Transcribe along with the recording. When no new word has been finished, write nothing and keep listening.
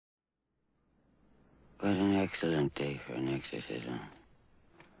What an excellent day for an exorcism.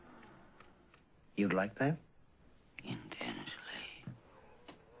 You'd like that? Intensely.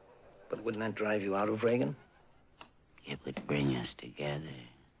 But wouldn't that drive you out of Reagan? It would bring us together.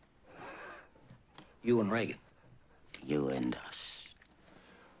 You and Reagan. You and us.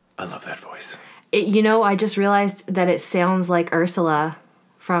 I love that voice. I just realized that it sounds like Ursula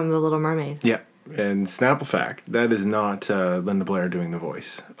from The Little Mermaid. Yeah. And Snapple fact, that is not Linda Blair doing the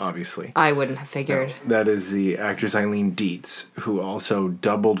voice, obviously. I wouldn't have figured. No, that is the actress Eileen Dietz, who also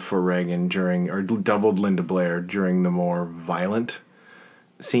doubled for Reagan doubled Linda Blair during the more violent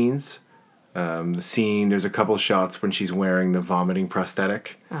scenes. There's a couple shots when she's wearing the vomiting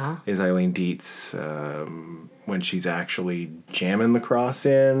prosthetic. Is Eileen Dietz, when she's actually jamming the cross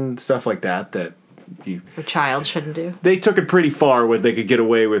in, stuff like that A child shouldn't do. They took it pretty far what they could get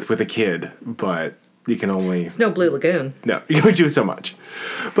away with a kid, but you can only... It's no Blue Lagoon. No, you can only do so much.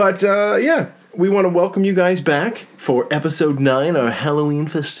 But, we want to welcome you guys back for episode 9. Our Halloween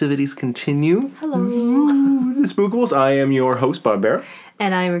festivities continue. Hello. The Spookables. I am your host, Bob Barrow.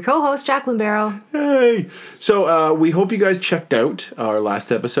 And I'm your co-host, Jacqueline Barrow. Hey! So, we hope you guys checked out our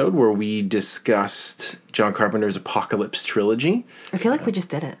last episode where we discussed John Carpenter's Apocalypse trilogy. I feel like we just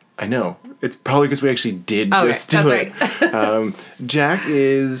did it. I know. It's probably because we actually did just do it. Right. Jack,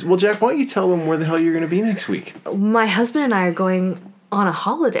 why don't you tell them where the hell you're going to be next week? My husband and I are going on a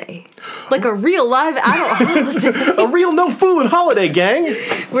holiday. Like a real live adult holiday. A real no-fooling holiday, gang!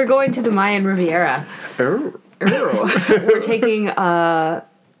 We're going to the Mayan Riviera. We're taking our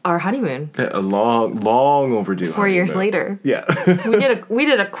honeymoon. A long overdue 4 years later. Yeah. We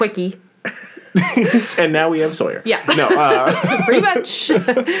did a quickie. And now we have Sawyer. Yeah. No, pretty much.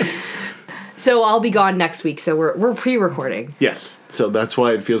 So I'll be gone next week, so we're pre-recording. Yes. So that's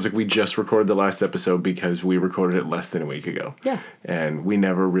why it feels like we just recorded the last episode, because we recorded it less than a week ago. Yeah. And we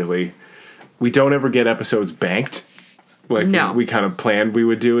don't ever get episodes banked. Like we kind of planned we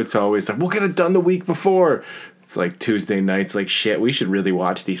would do. It's always like, we'll get it done the week before. It's like Tuesday nights, like, shit, we should really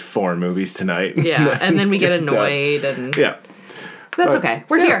watch these 4 movies tonight. Yeah, and then we get annoyed. And yeah. That's okay.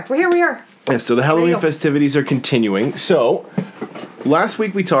 We're here. We are. Yeah, so the Halloween festivities are continuing. So, last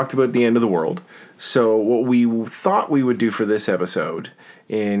week we talked about the end of the world. So, what we thought we would do for this episode,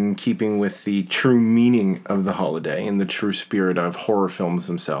 in keeping with the true meaning of the holiday and the true spirit of horror films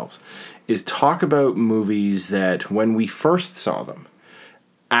themselves, is talk about movies that, when we first saw them,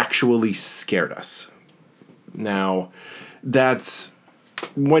 actually scared us. Now, that's...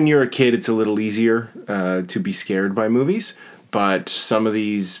 when you're a kid, it's a little easier to be scared by movies. But one of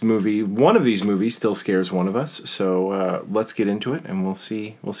these movies still scares one of us. So let's get into it, and we'll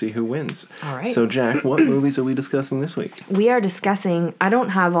see who wins. All right. So, Jack, what movies are we discussing this week? We are discussing. I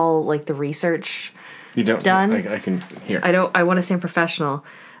don't have all the research. You don't done. I can hear. I want to sound professional.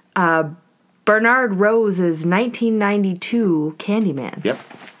 Bernard Rose's 1992 Candyman. Yep.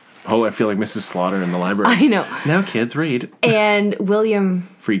 Oh, I feel like Mrs. Slaughter in the library. I know. Now kids read. And William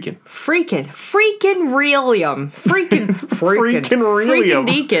Freakin' Realium. Freakin'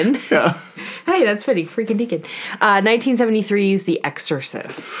 Deacon. Yeah. Hey, that's fitting. Freakin' Deacon. 1973's The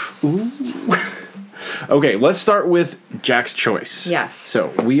Exorcist. Ooh. Okay, let's start with Jack's choice. Yes.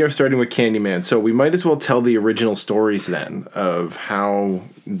 So we are starting with Candyman. So we might as well tell the original stories then of how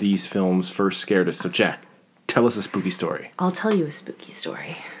these films first scared us. So Jack, tell us a spooky story. I'll tell you a spooky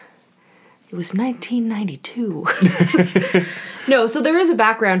story. It was 1992. No, so there is a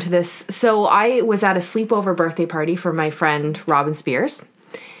background to this. So I was at a sleepover birthday party for my friend Robin Spears.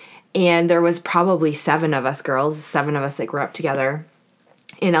 And there was probably 7 of us girls, 7 of us that grew up together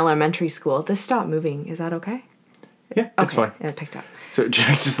in elementary school. This stopped moving. Is that okay? Yeah, that's fine. It picked up. So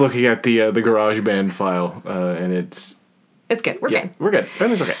Jack's just looking at the GarageBand file, and it's good. We're good. We're good.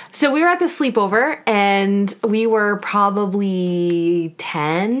 Everything's okay. So we were at the sleepover, and we were probably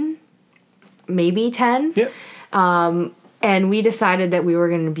 10, maybe 10. Yep. And we decided that we were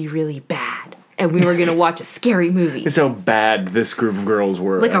going to be really bad, and we were going to watch a scary movie. It's how bad this group of girls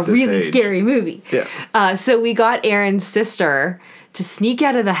were. Like at a this really age. scary movie. Yeah. So we got Aaron's sister to sneak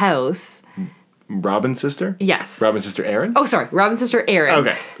out of the house. Robin's sister? Yes. Robin's sister Erin? Oh, sorry. Robin's sister Erin.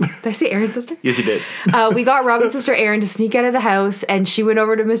 Okay. Did I say Aaron's sister? Yes, you did. We got Robin's sister Erin to sneak out of the house, and she went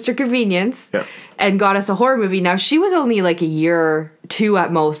over to Mr. Convenience and got us a horror movie. Now, she was only like a year, 2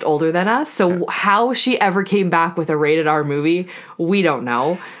 at most older than us, so how she ever came back with a rated R movie, we don't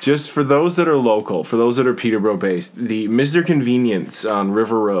know. Just for those that are local, for those that are Peterborough based, the Mr. Convenience on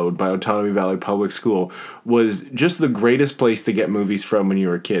River Road by Autonomy Valley Public School was just the greatest place to get movies from when you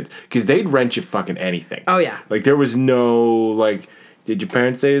were kids, because they'd rent you fucking anything. Oh, yeah. Like, there was no, like, did your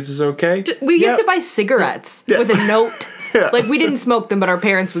parents say this is okay? We used to buy cigarettes with a note. Like, we didn't smoke them, but our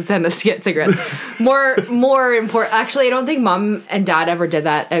parents would send us to get cigarettes. More important. Actually, I don't think Mom and Dad ever did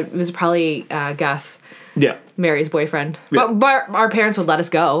that. It was probably Gus, Yeah. Mary's boyfriend. Yeah. But our parents would let us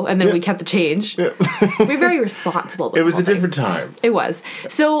go, and then Yeah. we kept the change. Yeah. We're very responsible. About It was the a whole different time. It was.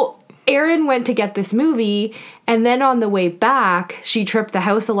 So Erin went to get this movie, and then on the way back, she tripped the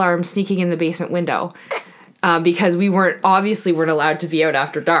house alarm sneaking in the basement window. Because we weren't allowed to be out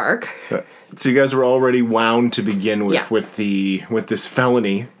after dark. So you guys were already wound to begin with Yeah. with this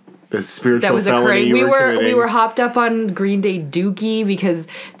felony, this spiritual That was a felony crazy. you We were were committing. hopped up on Green Day Dookie because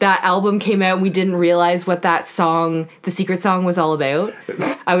that album came out. And we didn't realize what that song, the secret song, was all about.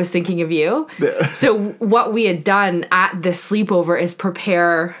 I Was Thinking of You. So what we had done at this sleepover is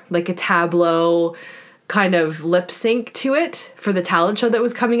prepare like a tableau kind of lip sync to it for the talent show that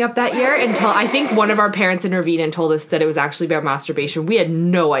was coming up that year, until I think one of our parents intervened and told us that it was actually about masturbation. We had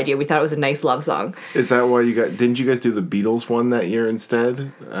no idea. We thought it was a nice love song. Is that why didn't you guys do the Beatles one that year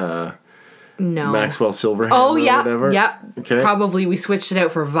instead? No. Maxwell Silverhammer Oh, or yeah. whatever? Yeah. Okay. Probably we switched it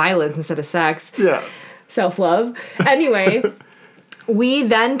out for violence instead of sex. Yeah. Self-love. Anyway, we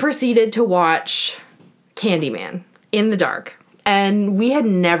then proceeded to watch Candyman in the dark. And we had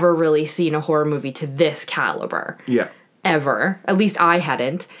never really seen a horror movie to this caliber. Yeah. Ever. At least I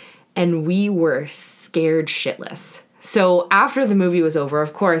hadn't. And we were scared shitless. So after the movie was over,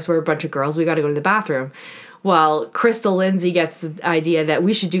 of course, we're a bunch of girls. We got to go to the bathroom. Well, Crystal Lindsay gets the idea that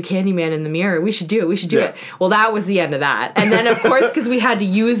we should do Candyman in the mirror. We should do it. Yeah. Well, that was the end of that. And then, of course, because we had to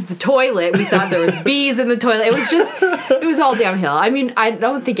use the toilet, we thought there was bees in the toilet. It was all downhill. I mean, I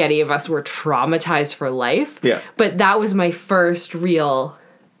don't think any of us were traumatized for life. Yeah. But that was my first real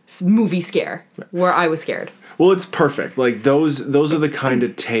movie scare where I was scared. Well, it's perfect. Like those are the kind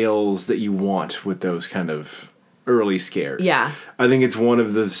of tales that you want with those kind of early scares. Yeah. I think it's one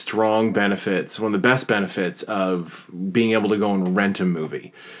of the strong benefits, one of the best benefits of being able to go and rent a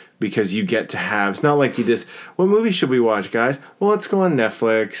movie. Because you get to have, it's not like you just, what movie should we watch, guys? Well, let's go on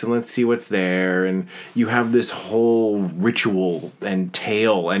Netflix and let's see what's there. And you have this whole ritual and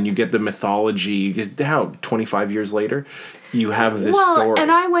tale, and you get the mythology. Because how, 25 years later, you have this story.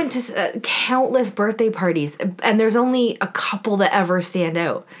 And I went to countless birthday parties, and there's only a couple that ever stand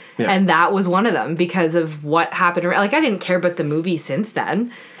out. Yeah. And that was one of them because of what happened. Like, I didn't care about the movie since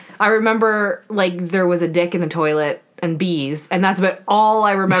then. I remember, like, there was a dick in the toilet and bees, and that's about all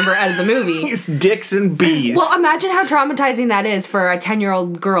I remember out of the movie. It's dicks and bees. Well, imagine how traumatizing that is for a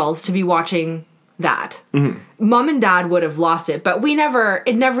 10-year-old girls to be watching that. Mm-hmm. Mom and Dad would have lost it, but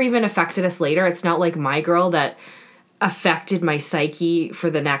it never even affected us later. It's not like My Girl that affected my psyche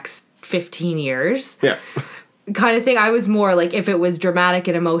for the next 15 years. Yeah. Kind of thing. I was more like, if it was dramatic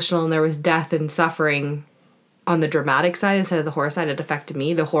and emotional and there was death and suffering on the dramatic side instead of the horror side, it affected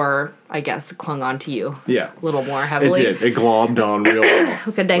me. The horror, I guess, clung on to you. Yeah. A little more heavily. It did. It globbed on real well.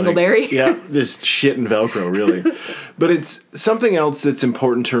 Like a dangleberry. Yeah, just shit and Velcro, really. But it's something else that's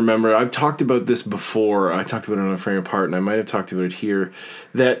important to remember. I've talked about this before. I talked about it on A Frame Apart, and I might have talked about it here.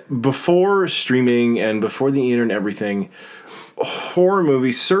 That before streaming and before the internet and everything,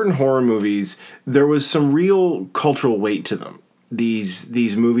 certain horror movies, there was some real cultural weight to them.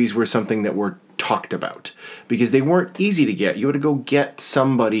 These movies were something that were talked about because they weren't easy to get. You had to go get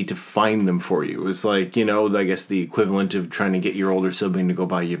somebody to find them for you. It was like, I guess the equivalent of trying to get your older sibling to go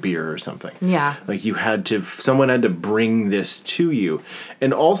buy you beer or something. Yeah. Like someone had to bring this to you.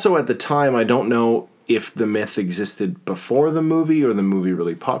 And also at the time, I don't know if the myth existed before the movie or the movie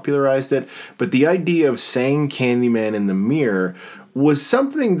really popularized it, but the idea of saying Candyman in the mirror was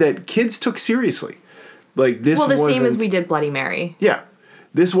something that kids took seriously. Like this Well, the same wasn't- as we did Bloody Mary. Yeah.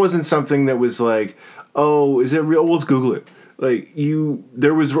 This wasn't something that was like, oh, is it real? Well, let's Google it. Like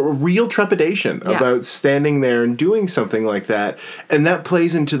there was a real trepidation about standing there and doing something like that. And that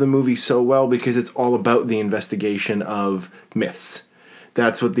plays into the movie so well because it's all about the investigation of myths.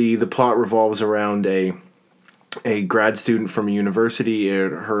 That's what the plot revolves around a grad student from a university.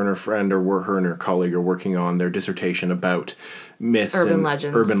 Her and her friend or her and her colleague are working on their dissertation about myths Urban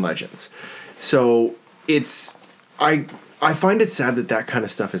and urban legends. So I find it sad that kind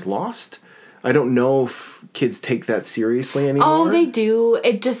of stuff is lost. I don't know if kids take that seriously anymore. Oh, they do.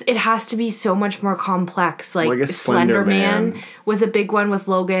 It has to be so much more complex. Like, I guess Slender Slender Man was a big one with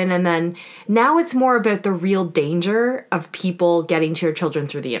Logan, and then now it's more about the real danger of people getting to your children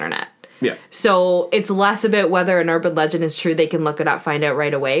through the internet. Yeah. So it's less about whether an urban legend is true. They can look it up, find out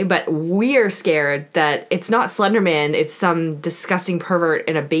right away. But we're scared that it's not Slender Man. It's some disgusting pervert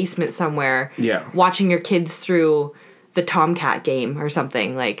in a basement somewhere. Yeah. Watching your kids through the Tomcat game or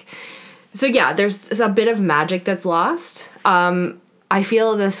something. So yeah, there's a bit of magic that's lost. I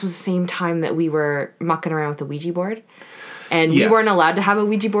feel this was the same time that we were mucking around with the Ouija board. and we Yes. weren't allowed to have a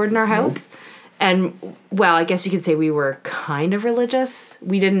Ouija board in our house. And, well, I guess you could say we were kind of religious.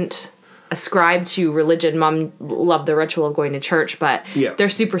 We didn't ascribe to religion. Mom loved the ritual of going to church, but Yeah. they're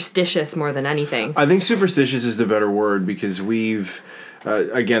superstitious more than anything. I think superstitious is the better word because we've,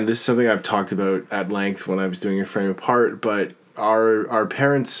 again, this is something I've talked about at length when I was doing a frame apart, but our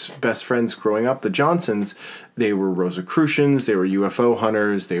parents' best friends growing up, the Johnsons, they were Rosicrucians, they were UFO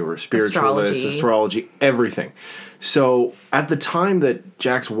hunters, they were spiritualists, astrology, everything. So at the time that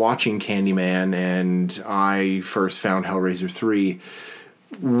Jack's watching Candyman and I first found Hellraiser 3,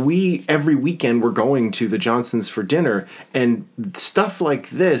 we every weekend were going to the Johnsons for dinner, and stuff like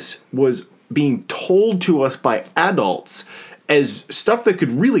this was being told to us by adults as stuff that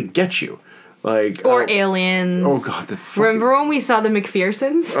could really get you. Like Or aliens. oh god, the fucking, Remember when we saw the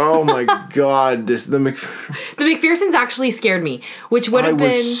McPhersons? oh my god, the The McPhersons actually scared me, which would I have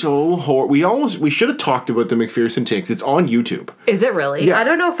been... was so we should have talked about the McPherson tapes. It's on YouTube. Is it really? Yeah. I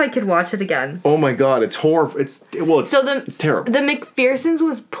don't know if I could watch it again. Oh my god, it's horrible. It's terrible. The McPhersons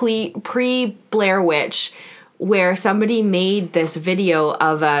was pre Blair Witch, where somebody made this video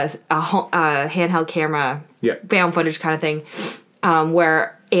of a handheld camera, Yeah. found footage kind of thing,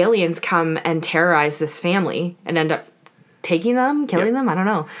 where aliens come and terrorize this family and end up taking them, killing them. I don't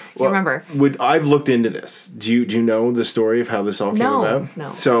know. You remember? I've looked into this. Do you know the story of how this all came about?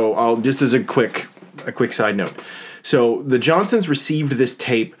 No. So I'll just as a quick side note. So the Johnsons received this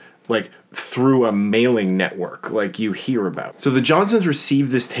tape like through a mailing network, like you hear about. So the Johnsons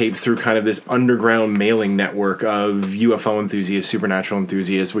received this tape through kind of this underground mailing network of UFO enthusiasts, supernatural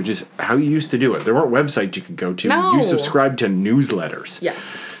enthusiasts, which is how you used to do it. There weren't websites you could go to. No. You subscribed to newsletters. Yeah.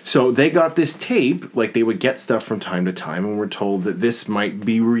 So they got this tape, like they would get stuff from time to time, and were told that this might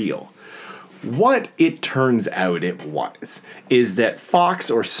be real. What it turns out it was is that Fox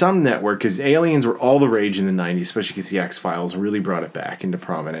or some network, because aliens were all the rage in the 90s, especially because the X-Files really brought it back into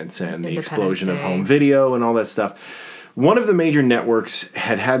prominence and the explosion of home video and all that stuff. One of the major networks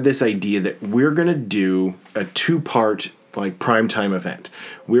had this idea that we're going to do a 2-part like primetime event.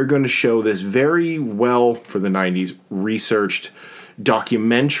 We're going to show this very well, for the 90s, researched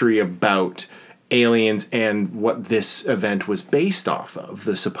documentary about aliens and what this event was based off of,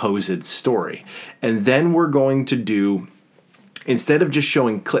 the supposed story. And then we're going to do, instead of just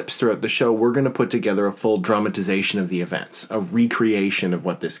showing clips throughout the show, we're going to put together a full dramatization of the events, a recreation of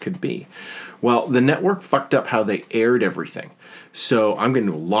what this could be. Well, the network fucked up how they aired everything. So I'm going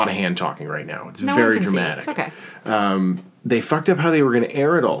to do a lot of hand talking right now. It's very dramatic. It's okay. They fucked up how they were going to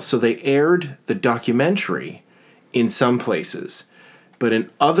air it all. So they aired the documentary in some places, but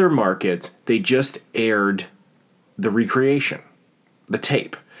in other markets, they just aired the recreation, the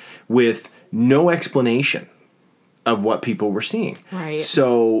tape, with no explanation of what people were seeing. Right.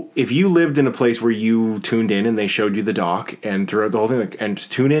 So if you lived in a place where you tuned in and they showed you the doc and throughout the whole thing, like, and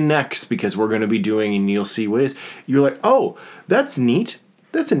tune in next because we're going to be doing and you'll see what it is, you're like, oh, that's neat.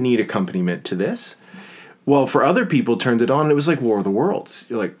 That's a neat accompaniment to this. Well, for other people, turned it on and it was like War of the Worlds.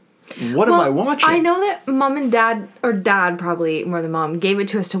 You're like, what am I watching? I know that mom and dad, or dad probably more than mom, gave it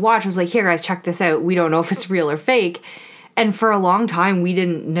to us to watch. I was like, here guys, check this out. We don't know if it's real or fake. And for a long time, we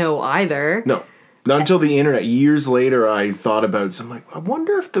didn't know either. No. Not until the internet. Years later, I thought about something like, I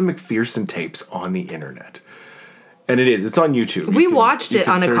wonder if the McPherson tape's on the internet. And it is. It's on YouTube. We watched it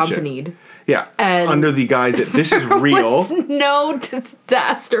unaccompanied. Yeah. And under the guise that this is real. Was no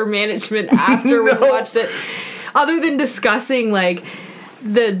disaster management after we watched it. Other than discussing, like,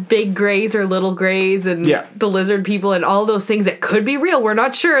 the big grays or little grays and the lizard people and all those things that could be real. We're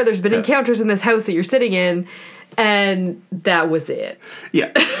not sure. There's been encounters in this house that you're sitting in. And that was it.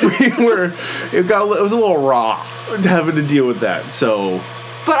 Yeah. It was a little raw having to deal with that. So.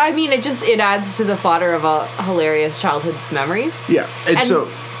 But I mean, it adds to the fodder of a hilarious childhood memories. Yeah. And so.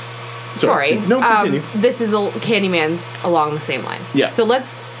 Sorry. No, continue. This is Candyman's along the same line. Yeah. So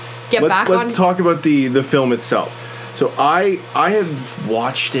let's talk about the film itself. So I had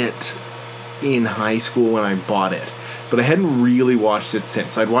watched it in high school when I bought it, but I hadn't really watched it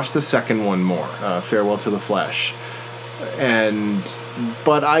since. I'd watched the second one more, Farewell to the Flesh,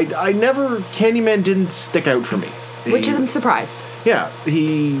 but I never, Candyman didn't stick out for me. Which I'm surprised. Yeah,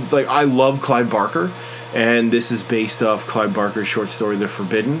 I love Clive Barker, and this is based off Clive Barker's short story The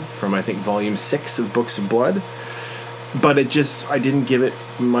Forbidden from I think volume 6 of Books of Blood, but I didn't give it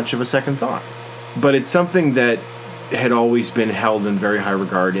much of a second thought. But it's something that had always been held in very high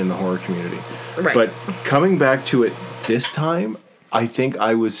regard in the horror community. Right. But coming back to it this time, I think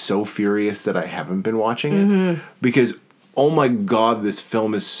I was so furious that I haven't been watching it. Because, oh my god, this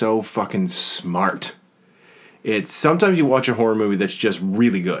film is so fucking smart. It's sometimes you watch a horror movie that's just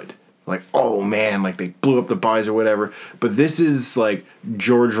really good. like, oh man, like they blew up the buys or whatever. But this is like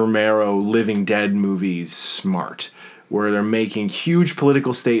George Romero Living Dead movies smart, where they're making huge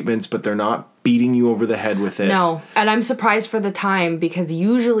political statements, but they're not beating you over the head with it. No, and I'm surprised for the time, because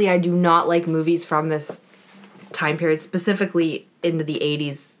usually I do not like movies from this time period, specifically into the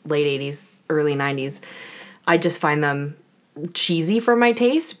 80s, late 80s, early 90s. I just find them cheesy for my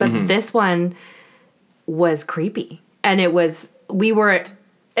taste, but this one was creepy. And we were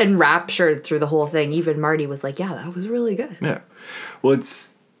enraptured through the whole thing. Even Marty was like, yeah, that was really good. Yeah. Well,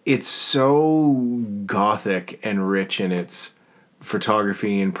 it's so gothic and rich in its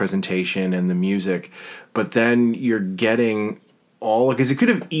photography and presentation and the music, but then you're getting because it could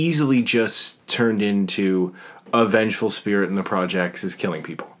have easily just turned into a vengeful spirit in the projects is killing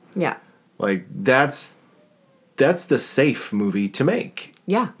people. Yeah. Like that's the safe movie to make.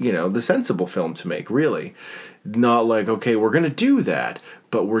 Yeah. The sensible film to make, really. Not like, okay, we're going to do that,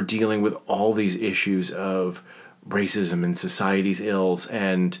 but we're dealing with all these issues of racism and society's ills.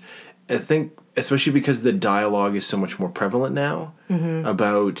 And I think, especially because the dialogue is so much more prevalent now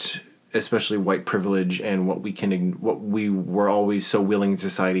about especially white privilege and what we were always so willing in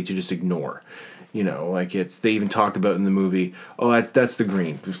society to just ignore. Like they even talk about in the movie, oh, that's the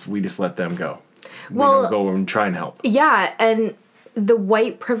green. We just let them go. Well, we don't go and try and help. Yeah, and the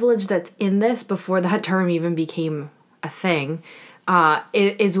white privilege that's in this before that term even became a thing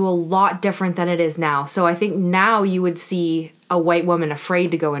is a lot different than it is now. So I think now you would see a white woman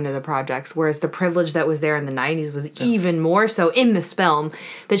afraid to go into the projects, whereas the privilege that was there in the 90s was even more so in this film,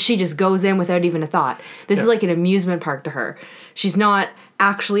 that she just goes in without even a thought. This is like an amusement park to her. She's not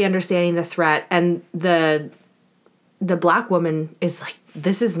actually understanding the threat, and the black woman is like,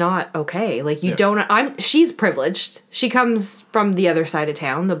 this is not okay. Like, she's privileged. She comes from the other side of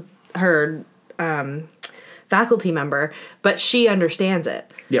town, her faculty member, but she understands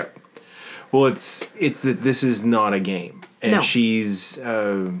it. Yeah. Well, it's that this is not a game. And she's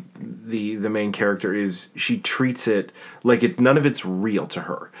the main character she treats it like none of it's real to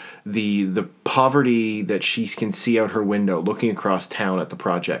her. The poverty that she can see out her window looking across town at the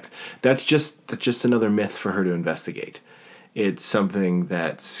projects, that's just another myth for her to investigate. It's something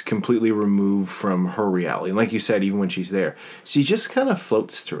that's completely removed from her reality. And like you said, even when she's there, she just kind of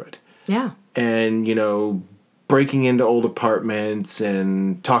floats through it. Yeah. And, breaking into old apartments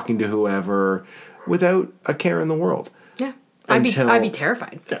and talking to whoever without a care in the world. Yeah. I'd be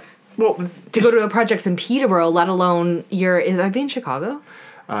terrified. Yeah. Well, to go to the projects in Peterborough, let alone are they in Chicago?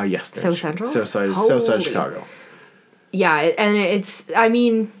 Yes. South Central? South side Chicago. Yeah, and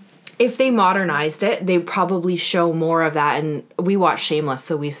if they modernized it, they probably show more of that. And we watched Shameless,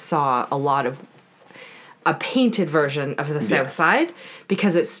 so we saw a lot of a painted version of the South Side,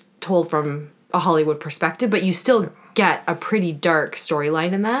 because it's told from a Hollywood perspective, but you still get a pretty dark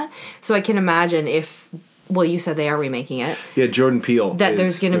storyline in that. So I can imagine you said they are remaking it. Yeah, Jordan Peele. That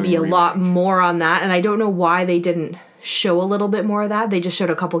there's going to be a lot more on that, and I don't know why they didn't show a little bit more of that. They just showed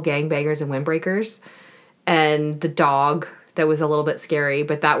a couple gangbangers and windbreakers, and the dog that was a little bit scary,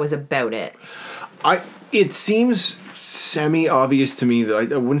 but that was about it. It seems semi-obvious to me that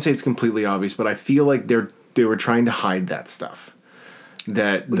I wouldn't say it's completely obvious, but I feel like they were trying to hide that stuff.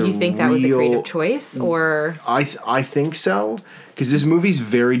 That do you think that was a creative choice, or I think so, because this movie's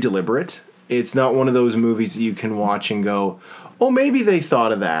very deliberate. It's not one of those movies that you can watch and go, oh, maybe they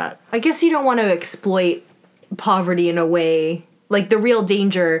thought of that. I guess you don't want to exploit poverty in a way, like the real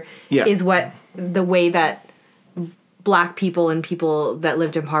danger is the way that black people and people that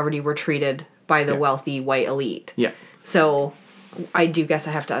lived in poverty were treated by the wealthy white elite. Yeah. So I do guess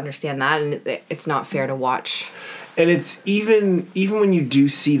I have to understand that, and it's not fair to watch. And it's even when you do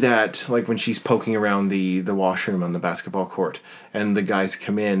see that, like when she's poking around the washroom on the basketball court and the guys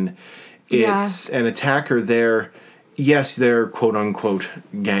come in, it's an attacker there. Yes, they're quote unquote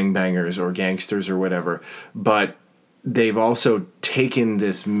gangbangers or gangsters or whatever, but they've also taken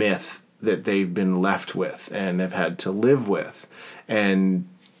this myth that they've been left with and have had to live with and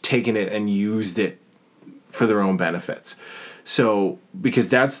taken it and used it for their own benefits. So, because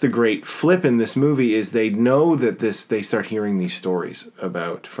that's the great flip in this movie is they know that they start hearing these stories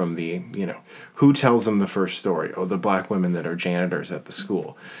about from the, who tells them the first story? Oh, the black women that are janitors at the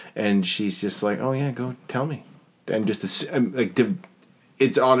school. And she's just like, oh yeah, go tell me. And just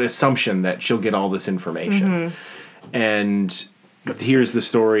it's on assumption that she'll get all this information. And here's the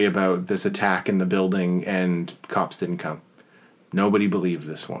story about this attack in the building and cops didn't come. Nobody believed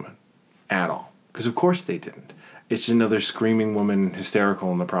this woman at all. Because of course they didn't. It's just another screaming woman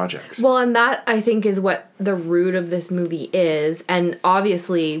hysterical in the projects. Well, and that, I think, is what the root of this movie is. And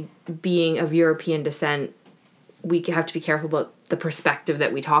obviously, being of European descent, we have to be careful about the perspective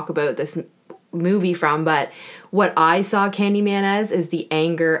that we talk about this movie from, but what I saw Candyman as is the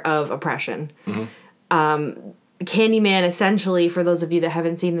anger of oppression. Candyman, essentially, for those of you that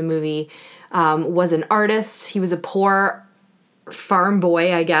haven't seen the movie, was an artist. He was a poor farm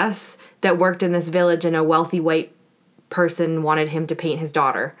boy, I guess, that worked in this village, and a wealthy white person wanted him to paint his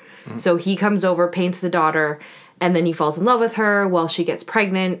daughter. So he comes over, paints the daughter, and then he falls in love with her while she gets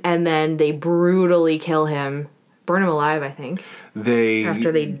pregnant, and then they brutally kill him. Burn him alive, I think.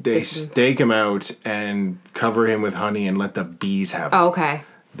 After They stake him out and cover him with honey and let the bees have him. Oh, okay.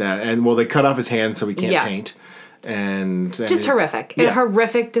 They cut off his hands so he can't paint. And just horrific. A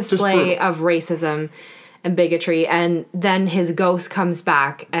horrific display of racism and bigotry. And then his ghost comes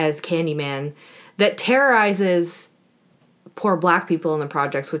back as Candyman that terrorizes poor black people in the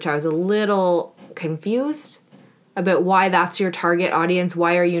projects, which I was a little confused about why that's your target audience.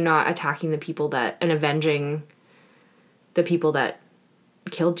 Why are you not attacking the people and avenging the people that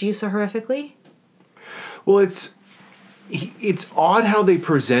killed you so horrifically? Well, it's odd how they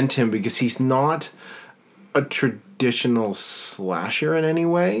present him, because he's not a traditional slasher in any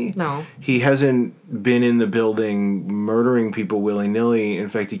way. No. He hasn't been in the building murdering people willy-nilly. In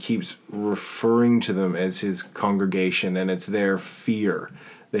fact, he keeps referring to them as his congregation, and it's their fear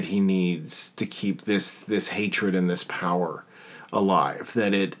that he needs to keep this hatred and this power alive.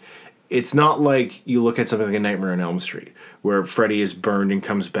 That it's not like you look at something like A Nightmare on Elm Street, where Freddy is burned and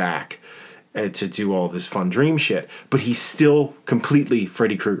comes back to do all this fun dream shit, but he's still completely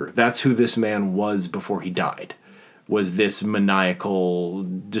Freddy Krueger. That's who this man was before he died, was this maniacal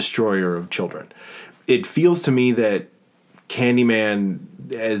destroyer of children. It feels to me that Candyman,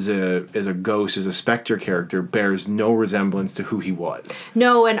 as a ghost, as a specter character, bears no resemblance to who he was.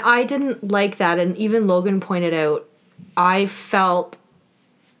 No, and I didn't like that, and even Logan pointed out, I felt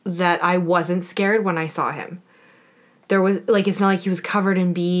that I wasn't scared when I saw him. There was, it's not like he was covered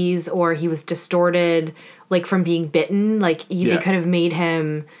in bees or he was distorted, from being bitten. They could have made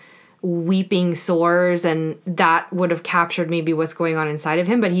him weeping sores, and that would have captured maybe what's going on inside of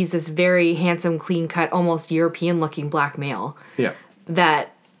him. But he's this very handsome, clean-cut, almost European-looking black male. Yeah.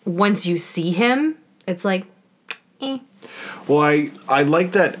 That once you see him, it's like, eh. Well, I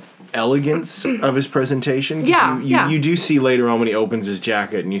like that elegance of his presentation. You do see later on when he opens his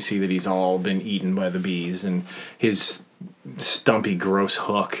jacket and you see that he's all been eaten by the bees, and his stumpy, gross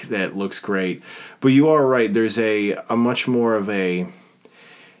hook that looks great. But you are right. There's a much more of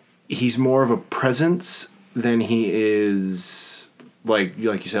he's more of a presence than he is, like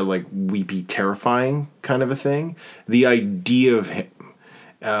you said, weepy, terrifying kind of a thing. The idea of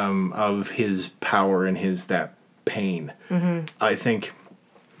him, of his power and that pain, I think,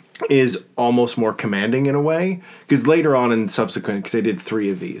 is almost more commanding in a way, because later on in subsequent, because they did 3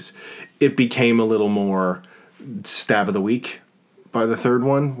 of these, it became a little more stab of the week by the 3rd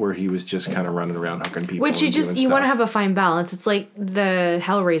one, where he was just kind of running around hooking people. Which you want to have a fine balance. It's like the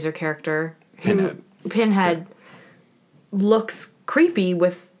Hellraiser character, Pinhead looks creepy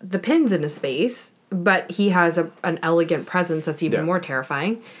with the pins in his face, but he has an elegant presence that's even more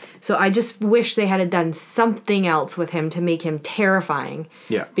terrifying. So I just wish they had done something else with him to make him terrifying.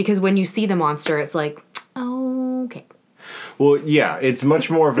 Yeah. Because when you see the monster, it's like, oh, okay. Well, yeah, it's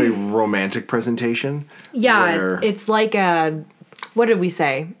much more of a romantic presentation. Yeah, it's like what did we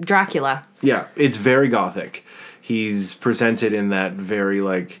say? Dracula. Yeah, it's very gothic. He's presented in that very,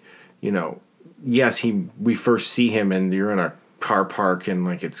 yes, we first see him and you're in a car park and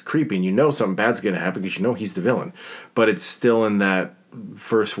it's creepy and something bad's going to happen because he's the villain. But it's still in that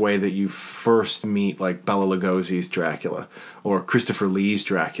first way that you first meet Bela Lugosi's Dracula or Christopher Lee's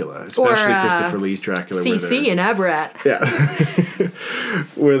Dracula, especially Christopher Lee's Dracula. CC and Abarat. Yeah.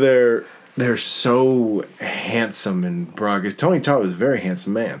 Where they're so handsome and broad. Because Tony Todd was a very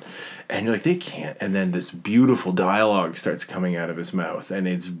handsome man. And you're like, they can't. And then this beautiful dialogue starts coming out of his mouth. And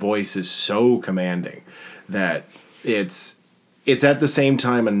his voice is so commanding that it's at the same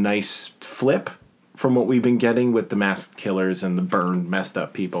time a nice flip from what we've been getting with the masked killers and the burned, messed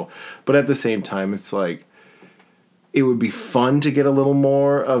up people. But at the same time, it's it would be fun to get a little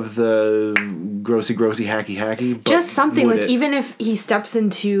more of the grossy, hacky. But just something even if he steps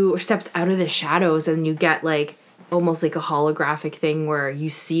out of the shadows and you get almost like a holographic thing where you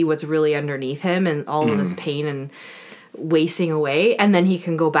see what's really underneath him and all of this pain and wasting away, and then he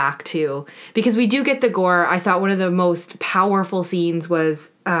can go back to, because we do get the gore. I thought one of the most powerful scenes was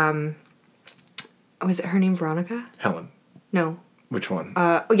was it her name Veronica? Helen. No. Which one?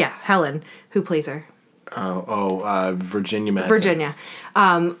 Helen, who plays her. Virginia Madsen. Virginia.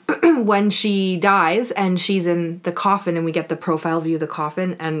 When she dies and she's in the coffin and we get the profile view of the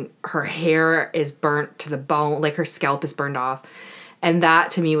coffin and her hair is burnt to the bone, like her scalp is burned off. And that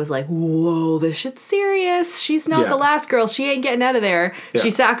to me was like, whoa, this shit's serious. She's not the last girl. She ain't getting out of there. Yeah.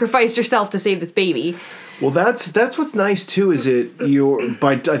 She sacrificed herself to save this baby. Well, that's what's nice too, is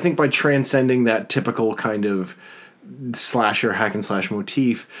I think by transcending that typical kind of slasher hack and slash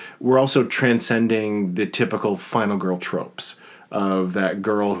motif, we're also transcending the typical final girl tropes of that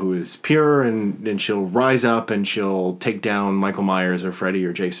girl who is pure and she'll rise up and she'll take down Michael Myers or Freddy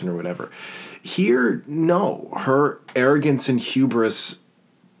or Jason or whatever. Here, no. Her arrogance and hubris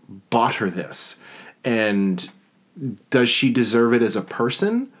bought her this. And does she deserve it as a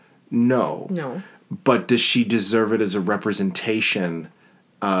person? No. No. But does she deserve it as a representation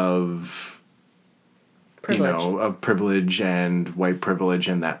of privilege. Of privilege and white privilege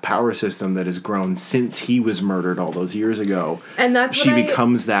and that power system that has grown since he was murdered all those years ago? And that's she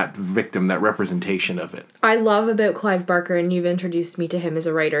becomes that victim, that representation of it. I love about Clive Barker, and you've introduced me to him as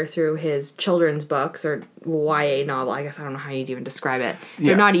a writer through his children's books or YA novel. I guess I don't know how you'd even describe it.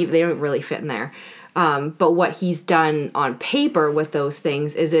 They're not even, they don't really fit in there. But what he's done on paper with those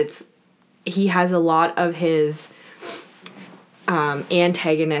things is he has a lot of his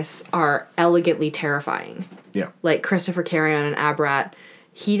antagonists are elegantly terrifying. Yeah. Like Christopher Carrion and Abrat,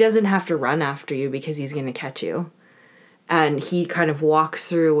 he doesn't have to run after you because he's going to catch you. And he kind of walks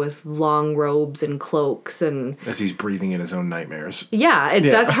through with long robes and cloaks and... As he's breathing in his own nightmares. Yeah,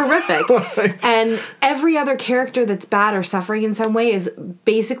 that's horrific. And every other character that's bad or suffering in some way is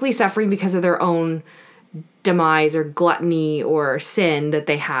basically suffering because of their own demise or gluttony or sin that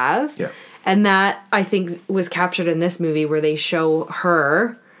they have. Yeah. And that, I think, was captured in this movie where they show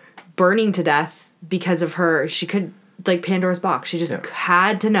her burning to death because of her... She could... Like Pandora's box. She just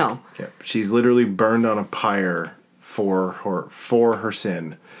had to know. Yeah. She's literally burned on a pyre for her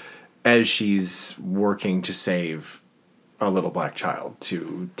sin as she's working to save a little black child,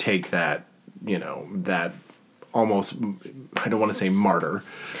 to take that, that almost, I don't want to say martyr.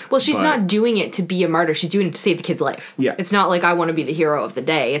 Well, she's not doing it to be a martyr. She's doing it to save the kid's life. Yeah. It's not like I want to be the hero of the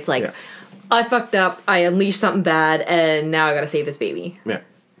day. It's like, I fucked up, I unleashed something bad, and now I gotta save this baby. Yeah.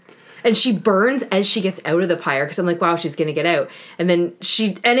 And she burns as she gets out of the pyre, because I'm like, wow, she's gonna get out. And then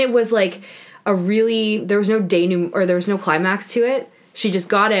it was like there was no there was no climax to it. She just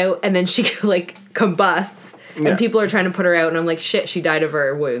got out, and then she like combusts, and people are trying to put her out, and I'm like, shit, she died of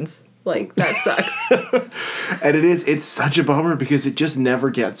her wounds. Like, that sucks. And it's such a bummer because it just never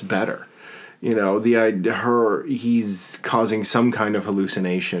gets better. He's causing some kind of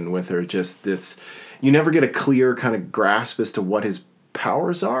hallucination with her, just this, you never get a clear kind of grasp as to what his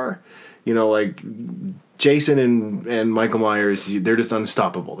powers are. Like Jason and Michael Myers, they're just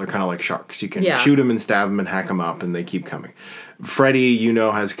unstoppable. They're kind of like sharks. You can shoot them and stab them and hack them up and they keep coming. Freddy,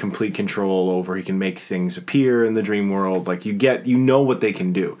 has complete control over, he can make things appear in the dream world. Like you know what they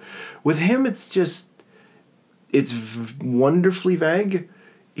can do. With him, it's wonderfully vague.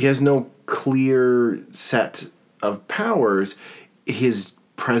 He has no clear set of powers. His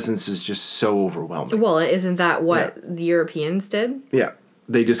presence is just so overwhelming. Well, isn't that what the Europeans did? Yeah.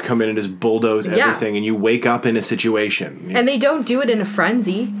 They just come in and just bulldoze everything, and you wake up in a situation. And they don't do it in a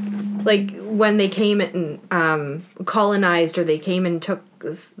frenzy. Like, when they came and colonized, or they came and took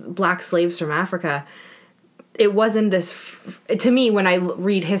black slaves from Africa, it wasn't this... To me, when I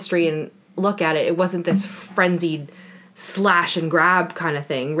read history and look at it, it wasn't this frenzied slash and grab kind of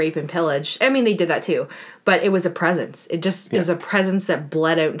thing, rape and pillage. I mean, they did that too. But it was a presence. It was a presence that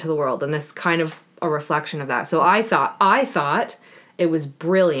bled out into the world, and this kind of a reflection of that. So I thought it was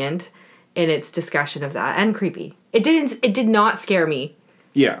brilliant in its discussion of that, and creepy. It did not scare me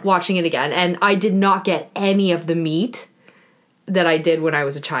watching it again, and I did not get any of the meat that I did when I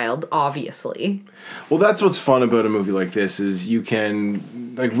was a child, obviously. Well, that's what's fun about a movie like this, is you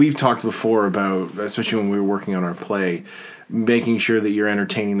can, like we've talked before about, especially when we were working on our play, making sure that you're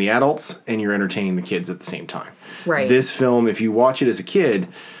entertaining the adults and you're entertaining the kids at the same time. Right. This film, if you watch it as a kid,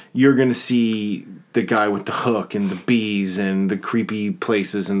 you're going to see the guy with the hook and the bees and the creepy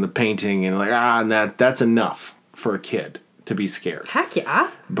places and the painting and and that's enough for a kid to be scared. Heck yeah.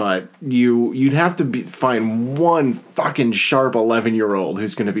 But you'd have to find one fucking sharp 11-year-old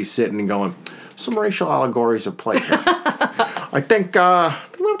who's going to be sitting and going, some racial allegories are played here. I think we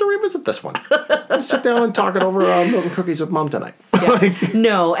have to revisit this one. Let's sit down and talk it over milk and cookies with Mom tonight. Yeah.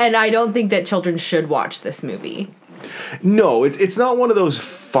 No, and I don't think that children should watch this movie. No, it's not one of those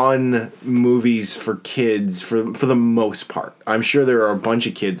fun movies for kids for the most part. I'm sure there are a bunch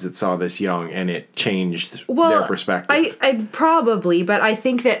of kids that saw this young and it changed their perspective. I probably, but I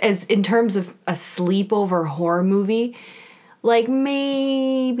think that as in terms of a sleepover horror movie, like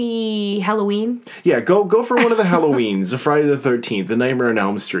maybe Halloween. Yeah, go for one of the Halloweens, the Friday the 13th, the Nightmare on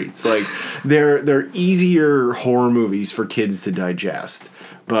Elm Streets. Like they're easier horror movies for kids to digest.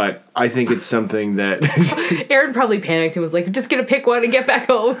 But I think it's something that Aaron probably panicked and was like, "I'm just gonna pick one and get back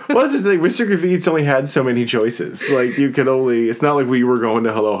home." Well, that's the thing. Mr. Graffiti's only had so many choices. Like you could only. It's not like we were going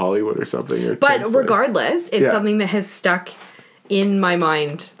to Hello Hollywood or something. Or But Transplace. regardless, it's something that has stuck in my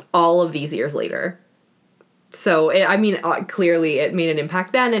mind all of these years later. So, clearly it made an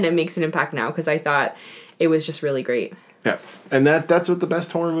impact then, and it makes an impact now, because I thought it was just really great. Yeah, and that's what the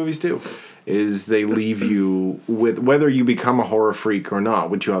best horror movies do, is they leave you with, whether you become a horror freak or not,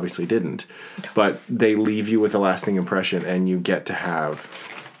 which you obviously didn't, but they leave you with a lasting impression, and you get to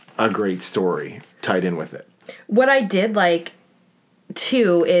have a great story tied in with it. What I did like,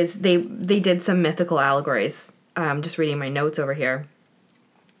 too, is they did some mythical allegories. Just reading my notes over here.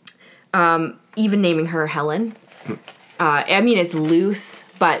 Even naming her Helen. It's loose,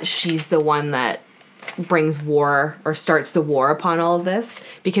 but she's the one that brings war or starts the war upon all of this,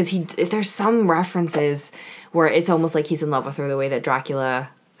 because there's some references where it's almost like he's in love with her the way that Dracula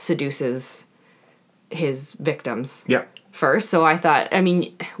seduces his victims first. So I thought,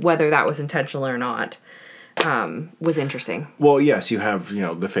 whether that was intentional or not, was interesting. Well, yes, you have,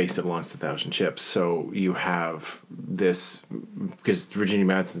 the face that launched 1,000 ships. So you have this, because Virginia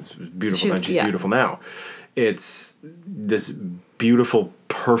Madsen's beautiful then, she's beautiful now. It's this beautiful,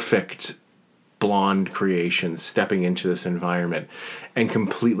 perfect blonde creation stepping into this environment and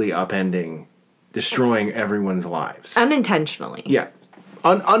completely upending, destroying everyone's lives. Unintentionally. Yeah.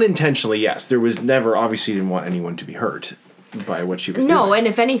 Unintentionally, yes. There was never, obviously didn't want anyone to be hurt by what she was doing. No, and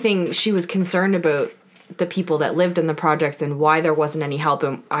if anything, she was concerned about the people that lived in the projects and why there wasn't any help,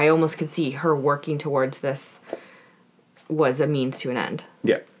 and I almost could see her working towards this was a means to an end.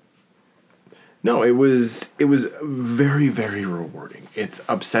 Yeah. No, it was very, very rewarding. It's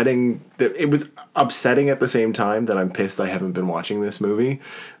upsetting. It was upsetting at the same time that I'm pissed I haven't been watching this movie,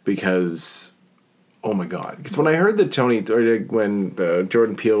 because, oh my god! Because when I heard that when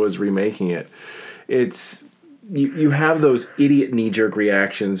Jordan Peele was remaking it, it's you have those idiot knee-jerk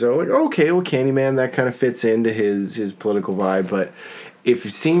reactions. They're like, okay, well, Candyman, that kind of fits into his political vibe. But if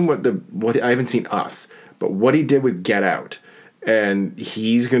you've seen what I haven't seen Us, but what he did with Get Out, and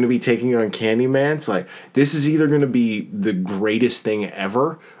he's going to be taking on Candyman, it's like, this is either going to be the greatest thing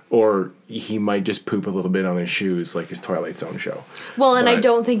ever, or he might just poop a little bit on his shoes like his Twilight Zone show. Well, and I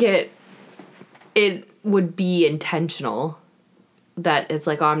don't think it would be intentional. That it's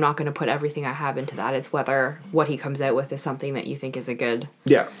like, oh, I'm not going to put everything I have into that. It's whether what he comes out with is something that you think is a good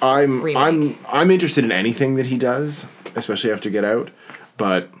remake. I'm interested in anything that he does, especially after Get Out.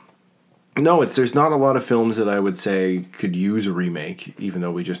 But no, there's not a lot of films that I would say could use a remake, even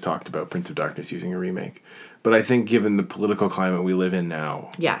though we just talked about Prince of Darkness using a remake. But I think given the political climate we live in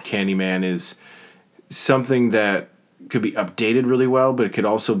now, yes, Candyman is something that could be updated really well, but it could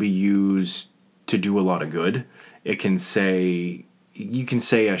also be used to do a lot of good. You can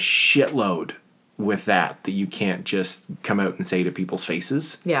say a shitload with that you can't just come out and say to people's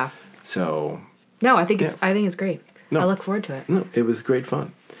faces. Yeah. So. No, I think it's great. No. I look forward to it. No, it was great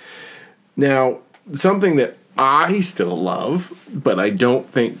fun. Now, something that I still love, but I don't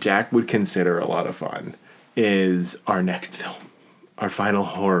think Jack would consider a lot of fun, is our next film, our final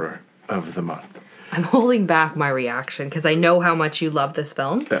horror of the month. I'm holding back my reaction because I know how much you love this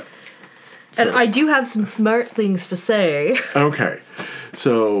film. Yeah. And I do have some smart things to say. Okay.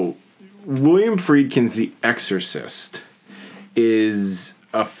 So, William Friedkin's The Exorcist is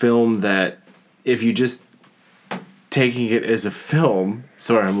a film that, if you just taking it as a film...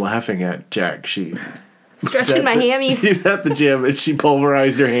 Sorry, I'm laughing at Jack. She... Stretching my hammies. She's at the gym and she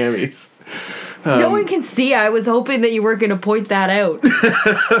pulverized her hammies. No one can see. I was hoping that you weren't going to point that out.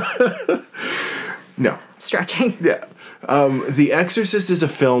 No. Stretching. Yeah. The Exorcist is a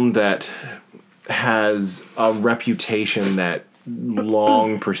film that has a reputation that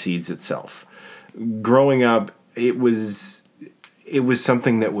long precedes itself. Growing up, it was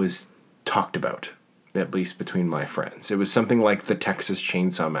something that was talked about, at least between my friends. It was something like the Texas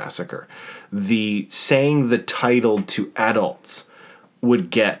Chainsaw Massacre. Saying the title to adults would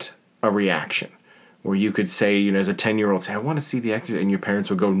get a reaction. Where you could say, as a 10-year-old, say, I want to see The Exorcist, and your parents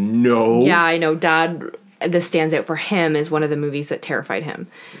would go, no. Yeah, I know. Dad, this stands out for him as one of the movies that terrified him.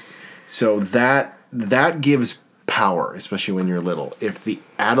 So that gives power, especially when you're little. If the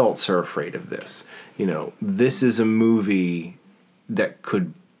adults are afraid of this, this is a movie that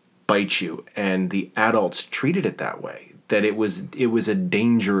could bite you, and the adults treated it that way. That it was a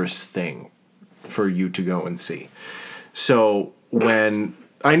dangerous thing for you to go and see. So when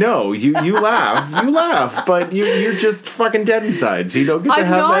I know you laugh, but you're just fucking dead inside, so you don't get to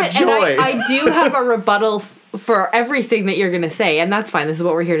have that joy. And I do have a rebuttal for everything that you're going to say, and that's fine. This is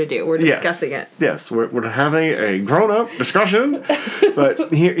what we're here to do. We're discussing it. Yes, we're having a grown-up discussion. But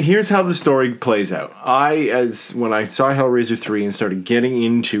here's how the story plays out. When I saw Hellraiser 3 and started getting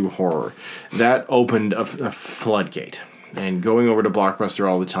into horror, that opened a floodgate. And going over to Blockbuster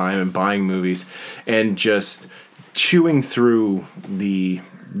all the time and buying movies and just chewing through the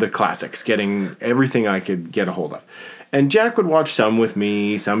classics, getting everything I could get a hold of. And Jack would watch some with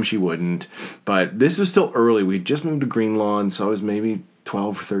me, some she wouldn't. But this was still early. We'd just moved to Green Lawn, so I was maybe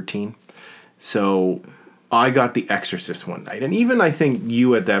 12 or 13. So I got The Exorcist one night. And even I think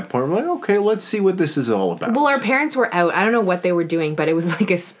you at that point were like, okay, let's see what this is all about. Well, our parents were out. I don't know what they were doing, but it was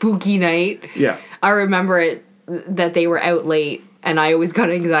like a spooky night. Yeah. I remember it that they were out late, and I always got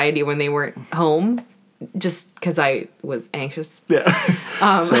anxiety when they weren't home, just because I was anxious.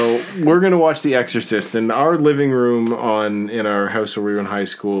 Yeah. So we're going to watch The Exorcist. In our living room in our house where we were in high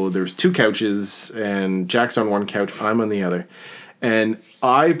school, there's 2 couches, and Jack's on one couch, I'm on the other. And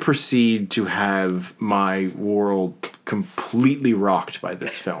I proceed to have my world completely rocked by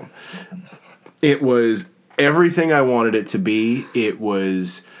this film. It was everything I wanted it to be. It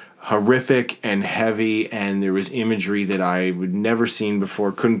was horrific and heavy, and there was imagery that I would never seen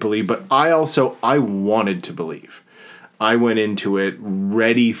before, couldn't believe, but I wanted to believe. I went into it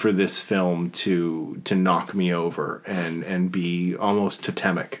ready for this film to knock me over and be almost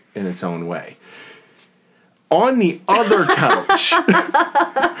totemic in its own way. On the other couch,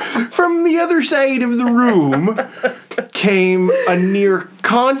 from the other side of the room, came a near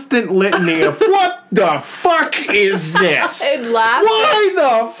constant litany of, what the fuck is this? And laughed. Why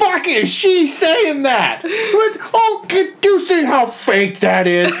the fuck is she saying that? Can you see how fake that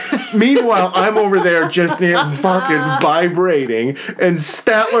is? Meanwhile, I'm over there just fucking vibrating, and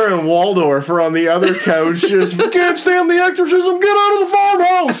Statler and Waldorf are on the other couch just, can't stand the exorcism, get out of the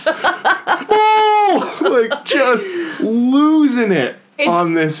farmhouse! Oh! Like, just losing it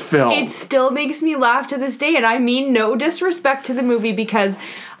on this film. It still makes me laugh to this day, and I mean no disrespect to the movie because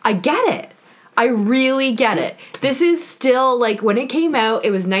I get it. I really get it. This is still, like, when it came out,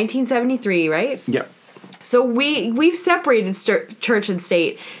 it was 1973, right? Yep. So we've separated church and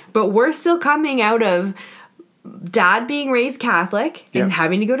state, but we're still coming out of Dad being raised Catholic and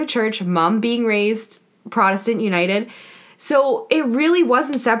having to go to church, Mom being raised Protestant United. So it really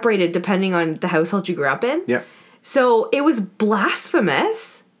wasn't separated depending on the household you grew up in. Yeah. So it was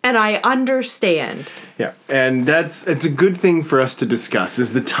blasphemous, and I understand. Yeah, and it's a good thing for us to discuss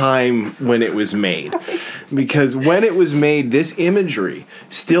is the time when it was made. Because when it was made, this imagery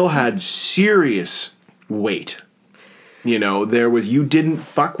still had serious weight. You didn't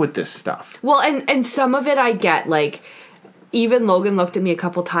fuck with this stuff. Well, and some of it I get, like, even Logan looked at me a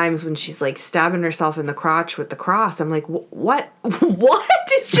couple times when she's, like, stabbing herself in the crotch with the cross. I'm like, what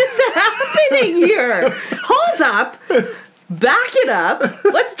is just happening here? Hold up. Back it up.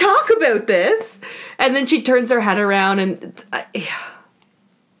 Let's talk about this. And then she turns her head around and...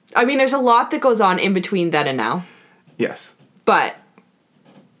 I mean, there's a lot that goes on in between then and now. Yes. But...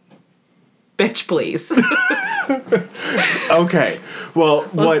 bitch, please. Okay. Well,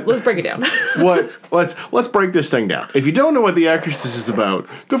 let's break it down. Let's break this thing down. If you don't know what The Exorcist is about,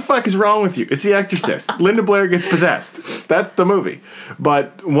 the fuck is wrong with you? It's The Exorcist. Linda Blair gets possessed. That's the movie.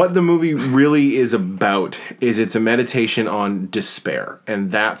 But what the movie really is about is it's a meditation on despair,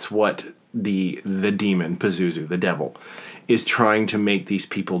 and that's what the demon Pazuzu, the devil, is trying to make these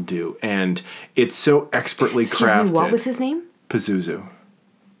people do. And it's so expertly crafted. Excuse me, what was his name? Pazuzu.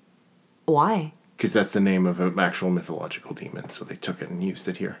 Why? Because that's the name of an actual mythological demon, so they took it and used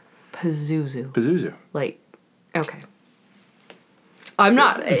it here. Pazuzu. Like, okay. I'm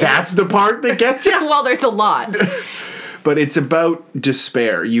not... That's the part that gets you? Well, there's a lot. But it's about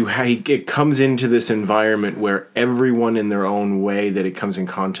despair. It comes into this environment where everyone in their own way that it comes in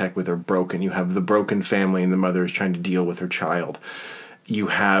contact with are broken. You have the broken family and the mother is trying to deal with her child. You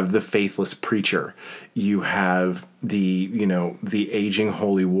have the faithless preacher. You have the aging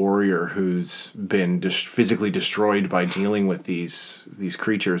holy warrior who's been physically destroyed by dealing with these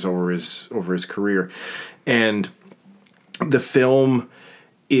creatures over his career. And the film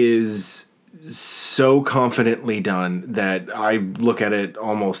is so confidently done that I look at it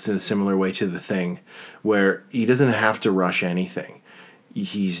almost in a similar way to The Thing, where he doesn't have to rush anything.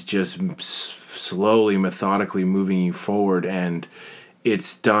 he's just slowly, methodically moving you forward, and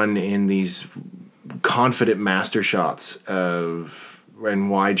it's done in these confident master shots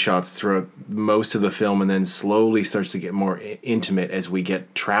and wide shots throughout most of the film, and then slowly starts to get more intimate as we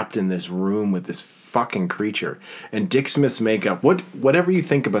get trapped in this room with this fucking creature. And Dick Smith's makeup, whatever you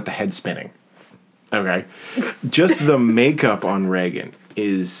think about the head spinning, okay, just the makeup on Regan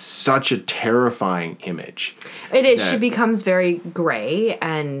is such a terrifying image. It is. She becomes very gray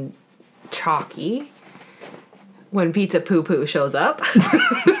and chalky when Pizza Poo Poo shows up.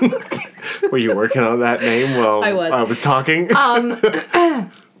 Were you working on that name while I was talking?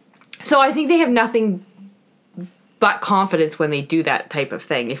 So I think they have nothing but confidence when they do that type of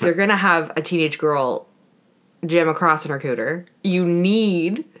thing. If you're going to have a teenage girl jam a cross in her cooter, you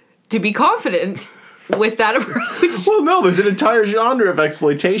need to be confident with that approach. Well, no, there's an entire genre of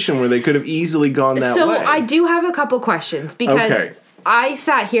exploitation where they could have easily gone that way. So I do have a couple questions because I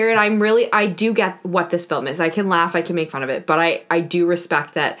sat here and I do get what this film is. I can laugh, I can make fun of it, but I do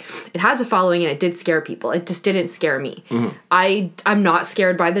respect that it has a following and it did scare people. It just didn't scare me. Mm-hmm. I'm not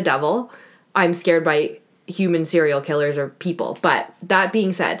scared by the devil. I'm scared by human serial killers or people. But that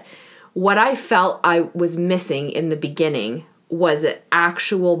being said, what I felt I was missing in the beginning was an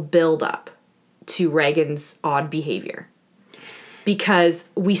actual build-up to Regan's odd behavior. Because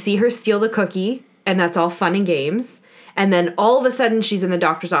we see her steal the cookie, and that's all fun and games. And then all of a sudden, she's in the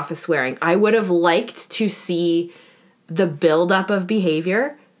doctor's office swearing. I would have liked to see the buildup of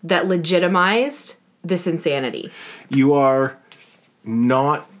behavior that legitimized this insanity. You are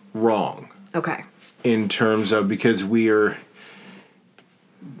not wrong. Okay. In terms of, because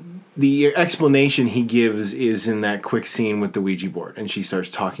the explanation he gives is in that quick scene with the Ouija board, and she starts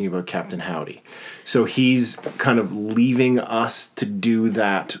talking about Captain Howdy. So he's kind of leaving us to do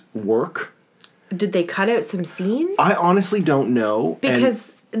that work. Did they cut out some scenes? I honestly don't know.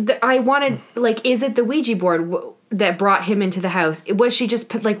 Because I wanted, like, is it the Ouija board that brought him into the house? Was she just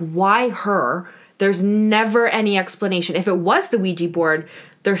put, like, why her? There's never any explanation. If it was the Ouija board,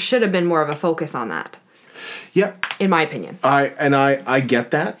 there should have been more of a focus on that. Yep. In my opinion. I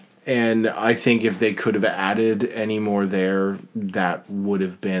get that. And I think if they could have added any more there, that would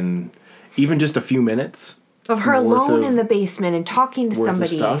have been even just a few minutes. Of her alone in the basement and talking to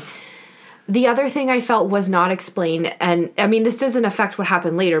somebody. Stuff. The other thing I felt was not explained, and I mean, this doesn't affect what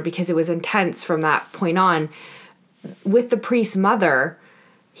happened later because it was intense from that point on. With the priest's mother,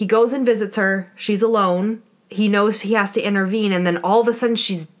 he goes and visits her. She's alone. He knows he has to intervene, and then all of a sudden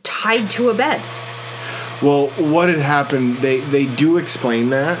she's tied to a bed. Well, what had happened, they do explain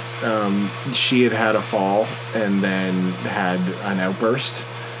that. She had a fall and then had an outburst.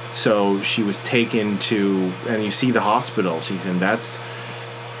 So she was taken to, and you see the hospital. She's in,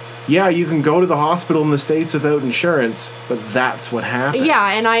 yeah, you can go to the hospital in the States without insurance, but that's what happens.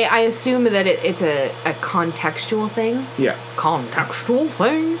 Yeah, and I assume that it's a contextual thing. Yeah. Contextual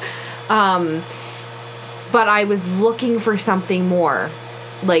thing. But I was looking for something more.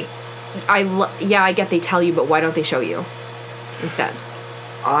 Like, I get they tell you, but why don't they show you instead?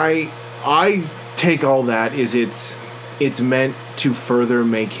 I take all that as it's meant to further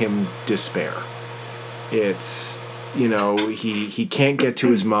make him despair. It's, you know, he can't get to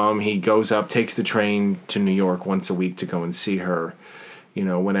his mom. He goes up, takes the train to New York once a week to go and see her, you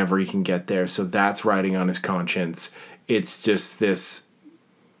know, whenever he can get there. So that's riding on his conscience. It's just this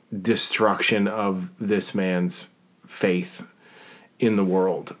destruction of this man's faith in the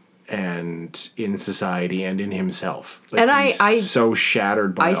world and in society and in himself. Like, and he's so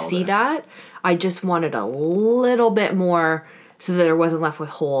shattered by all see this. That. I just wanted a little bit more so that there wasn't left with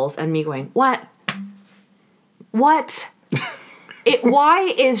holes and me going, what? Why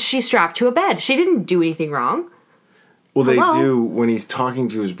is she strapped to a bed? She didn't do anything wrong. Well, Hello? They do, when he's talking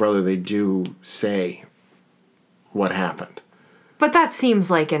to his brother, they do say what happened. But that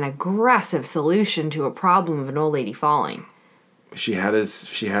seems like an aggressive solution to a problem of an old lady falling. She had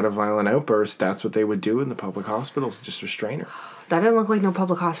a violent outburst. That's what they would do in the public hospitals, just restrain her. That didn't look like no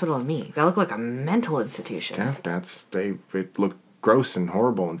public hospital to me. That looked like a mental institution. Yeah, it looked gross and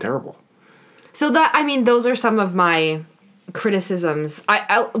horrible and terrible. So those are some of my criticisms.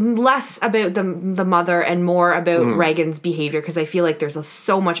 I less about the mother and more about Regan's behavior because I feel like there's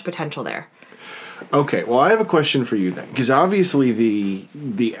so much potential there. Okay, well, I have a question for you then, because obviously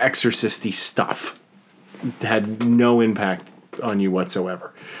the exorcist-y stuff had no impact on you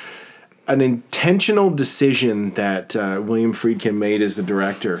whatsoever. An intentional decision that William Friedkin made as the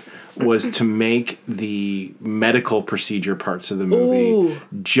director was to make the medical procedure parts of the movie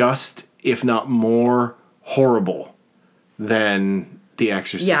just, if not more, horrible than the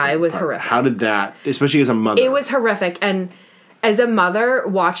exorcism. Yeah, it was part. horrific. How did that, especially as a mother? It was horrific, and as a mother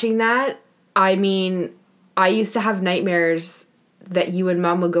watching that, I mean, I used to have nightmares that you and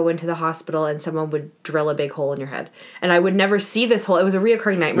Mom would go into the hospital and someone would drill a big hole in your head. And I would never see this hole. It was a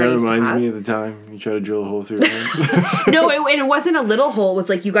reoccurring nightmare I used to have. That reminds me of the time you tried to drill a hole through your head. No, it wasn't a little hole. It was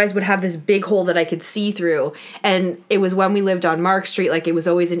like you guys would have this big hole that I could see through. And it was when we lived on Mark Street, like it was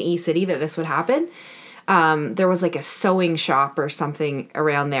always in E-City that this would happen. There was like a sewing shop or something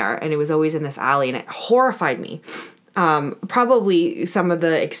around there, and it was always in this alley, and it horrified me. Probably some of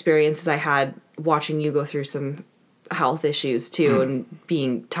the experiences I had watching you go through some health issues too, and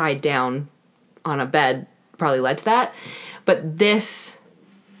being tied down on a bed probably led to that. But this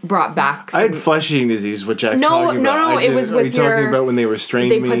brought back I had flesh-eating disease, what Jack's talking about. No, it was with your... Are you talking about when they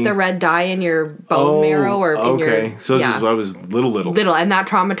restrained me? They put the red dye in your bone marrow or in your... Okay, so this is when I was little. Little, and that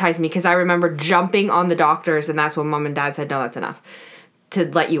traumatized me because I remember jumping on the doctors, and that's when Mom and Dad said, no, that's enough, to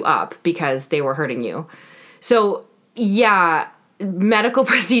let you up because they were hurting you. So, yeah, medical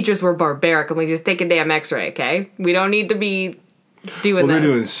procedures were barbaric. I'm like, just take a damn x-ray, okay? We don't need to be doing this. They're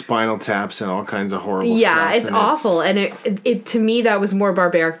doing spinal taps and all kinds of horrible stuff. Yeah, it's awful. And it to me, that was more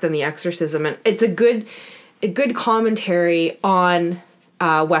barbaric than The Exorcism. And it's a good commentary on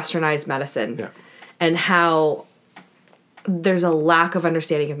westernized medicine and how there's a lack of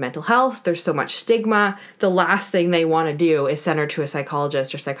understanding of mental health. There's so much stigma. The last thing they want to do is send her to a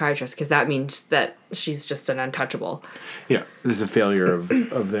psychologist or psychiatrist because that means that she's just an untouchable. Yeah, this is a failure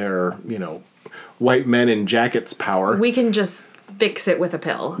of their, white men in jackets power. We can just fix it with a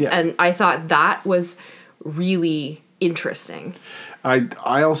pill. Yeah. And I thought that was really interesting.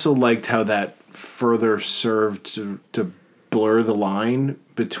 I also liked how that further served to blur the line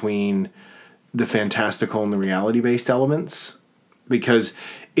between the fantastical and the reality-based elements, because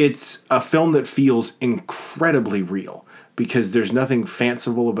it's a film that feels incredibly real because there's nothing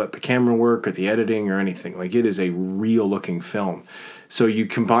fanciful about the camera work or the editing or anything. Like, it is a real-looking film. So you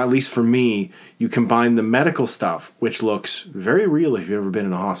combine, at least for me, you combine the medical stuff, which looks very real if you've ever been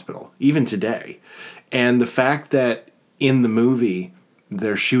in a hospital, even today, and the fact that in the movie,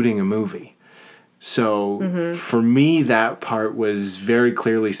 they're shooting a movie. So for me, that part was very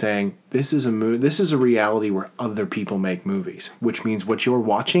clearly saying, this is a reality where other people make movies, which means what you're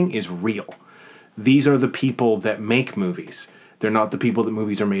watching is real. These are the people that make movies. They're not the people that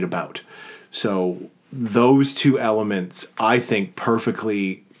movies are made about. So those two elements, I think,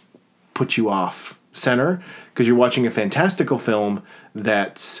 perfectly put you off center because you're watching a fantastical film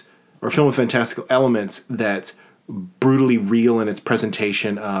or a film with fantastical elements that's brutally real in its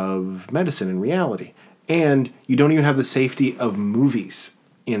presentation of medicine and reality. And you don't even have the safety of movies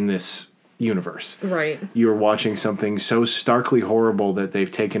in this universe. Right. You're watching something so starkly horrible that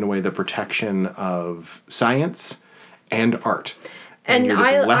they've taken away the protection of science and art. And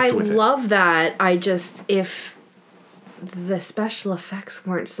I love that. If the special effects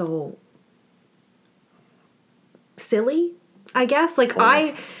weren't so silly, I guess.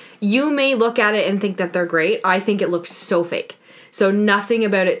 You may look at it and think that they're great. I think it looks so fake. So nothing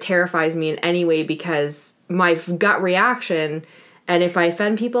about it terrifies me in any way because my gut reaction, and if I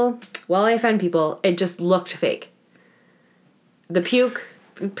offend people, well, I offend people. It just looked fake. The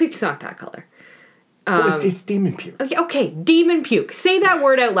puke's not that color. It's demon puke. Okay, demon puke. Say that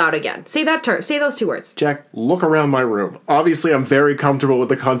word out loud again. Say those two words. Jack, look around my room. Obviously, I'm very comfortable with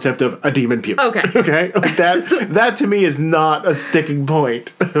the concept of a demon puke. Okay. Okay? That to me is not a sticking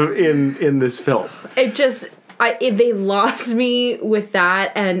point in this film. They lost me with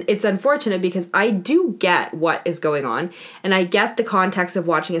that, and it's unfortunate because I do get what is going on, and I get the context of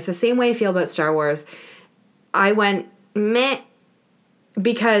watching. It's the same way I feel about Star Wars. I went, meh,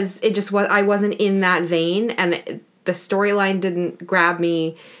 because I wasn't in that vein, and the storyline didn't grab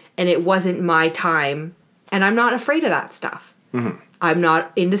me, and it wasn't my time, and I'm not afraid of that stuff. Mm-hmm. I'm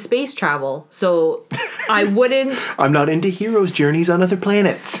not into space travel, so I wouldn't... I'm not into heroes' journeys on other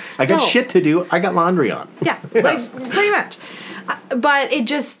planets. I got shit to do. I got laundry on. Yeah, pretty much. But it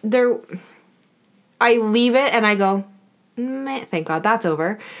just... I leave it, and I go, meh, thank God that's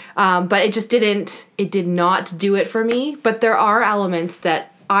over. But it just didn't... It did not do it for me. But there are elements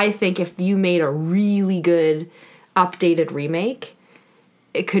that I think if you made a really good updated remake,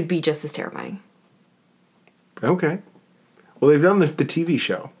 it could be just as terrifying. Okay. Well, they've done the TV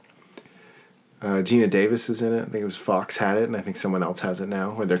show. Gina Davis is in it. I think it was Fox had it, and I think someone else has it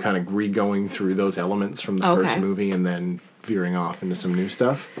now, where they're kind of re-going through those elements from the first movie and then veering off into some new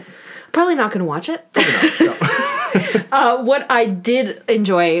stuff. Probably not going to watch it. Probably not, no. What I did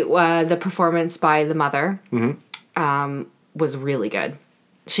enjoy, the performance by the mother, was really good.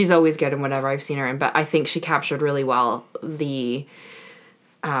 She's always good in whatever I've seen her in, but I think she captured really well the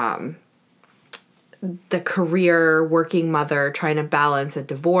the career working mother trying to balance a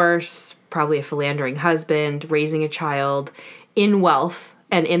divorce, probably a philandering husband, raising a child in wealth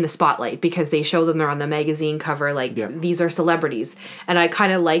and in the spotlight, because they show them, they're on the magazine cover, like these are celebrities. And I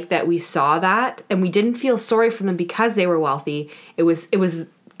kind of like that we saw that, and we didn't feel sorry for them because they were wealthy. It was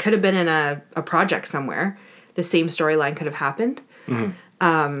could have been in a project somewhere. The same storyline could have happened. But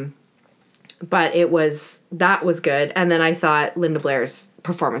that was good. And then I thought Linda Blair's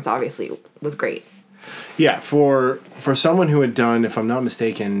performance obviously was great. Yeah, for someone who had done, if I'm not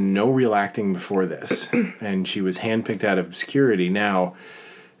mistaken, no real acting before this, and she was handpicked out of obscurity. Now,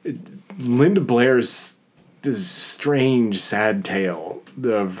 Linda Blair's this strange, sad tale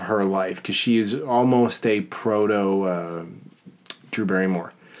of her life, because she is almost a proto Drew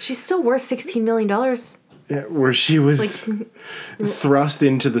Barrymore. She's still worth $16 million. Yeah, where she was thrust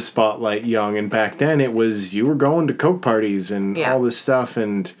into the spotlight young, and back then it was, you were going to Coke parties and all this stuff,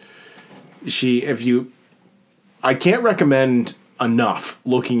 and I can't recommend enough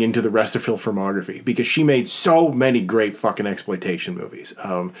looking into the rest of her filmography, because she made so many great fucking exploitation movies.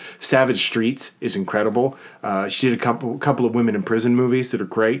 Savage Streets is incredible. She did a couple of women in prison movies that are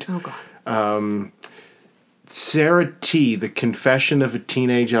great. Oh God. Sarah T., The Confession of a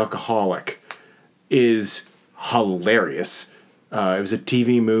Teenage Alcoholic, is hilarious. It was a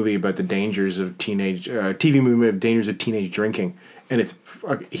TV movie about the dangers of teenage drinking. And it's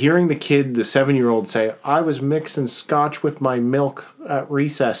hearing the 7-year-old say, "I was mixing scotch with my milk at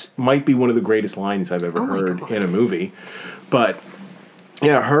recess," might be one of the greatest lines I've ever heard in a movie. But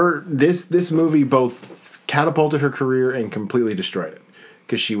yeah, this movie both catapulted her career and completely destroyed it,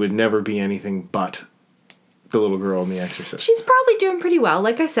 because she would never be anything but the little girl in The Exorcist. She's probably doing pretty well.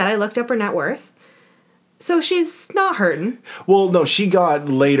 Like I said, I looked up her net worth. So she's not hurting. Well, no, she got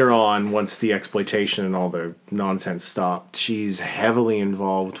later on, once the exploitation and all the nonsense stopped, she's heavily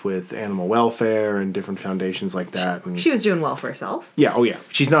involved with animal welfare and different foundations like that. She was doing well for herself. Yeah, oh yeah.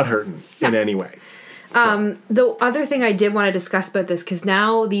 She's not hurting in any way. So. The other thing I did want to discuss about this, because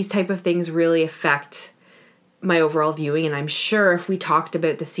now these type of things really affect my overall viewing, and I'm sure if we talked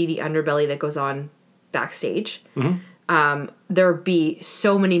about the seedy underbelly that goes on backstage, there would be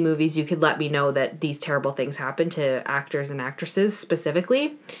so many movies you could let me know that these terrible things happen to actors and actresses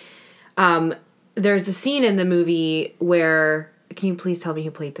specifically. There's a scene in the movie where, can you please tell me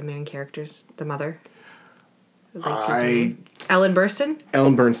who played the main characters, the mother? Ellen Burstyn?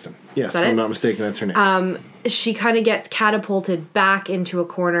 Ellen Burstyn. Yes, if I'm not mistaken, that's her name. She kind of gets catapulted back into a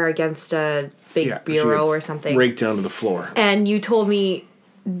corner against a big bureau or something. Raked down to the floor. And you told me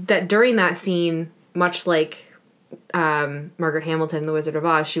that during that scene, much like Margaret Hamilton in The Wizard of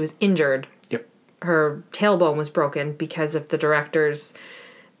Oz, she was injured. Yep. Her tailbone was broken because of the director's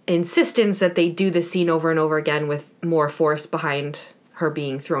insistence that they do the scene over and over again with more force behind her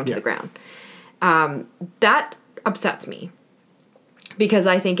being thrown to the ground. That upsets me, because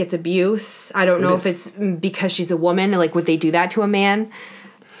I think it's abuse. I don't know if it's because she's a woman. Like, would they do that to a man?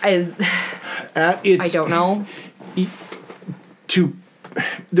 I don't know.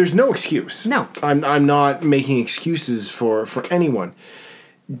 There's no excuse. No. I'm not making excuses for anyone.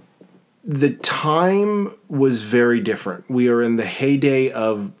 The time was very different. We are in the heyday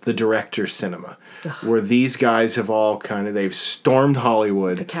of the director's cinema, where these guys have all they've stormed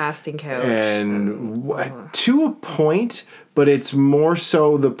Hollywood. The casting couch. And to a point, but it's more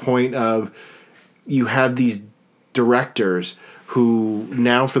so the point of, you have these directors who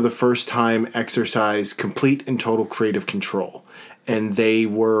now for the first time exercise complete and total creative control. And they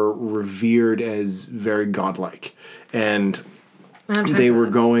were revered as very godlike. And they were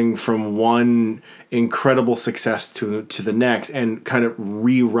going from one incredible success to the next, and kind of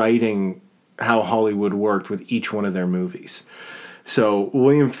rewriting how Hollywood worked with each one of their movies. So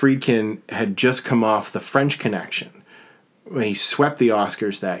William Friedkin had just come off The French Connection. He swept the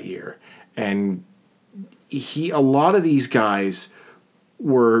Oscars that year. And a lot of these guys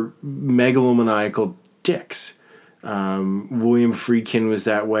were megalomaniacal dicks. William Friedkin was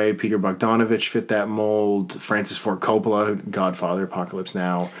that way. Peter Bogdanovich fit that mold. Francis Ford Coppola, Godfather, Apocalypse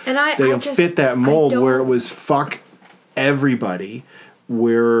Now. And I just fit that mold where it was fuck everybody.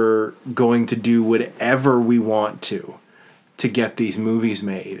 We're going to do whatever we want to get these movies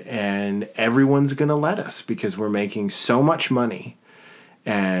made, and everyone's going to let us because we're making so much money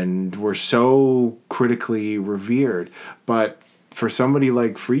and we're so critically revered. But for somebody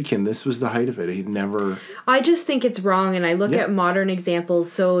like Friedkin, this was the height of it. He'd never... I just think it's wrong, and I look at modern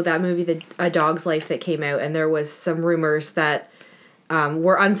examples. So that movie, A Dog's Life, that came out, and there was some rumors that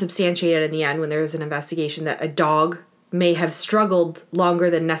were unsubstantiated in the end when there was an investigation that a dog may have struggled longer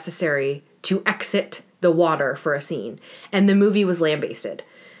than necessary to exit the water for a scene. And the movie was lambasted.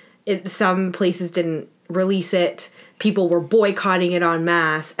 some places didn't release it. People were boycotting it en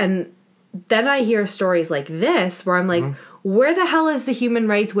masse. And then I hear stories like this where I'm like, where the hell is the human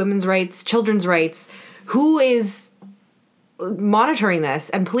rights, women's rights, children's rights? Who is monitoring this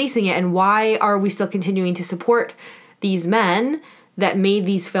and policing it? And why are we still continuing to support these men that made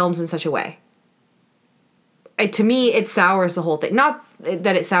these films in such a way? To me, it sours the whole thing. Not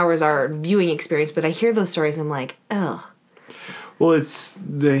that it sours our viewing experience, but I hear those stories and I'm like, ugh. Well, it's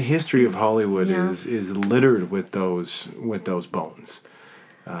the history of Hollywood is littered with those bones.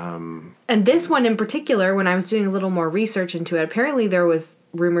 And this one in particular, when I was doing a little more research into it, apparently there was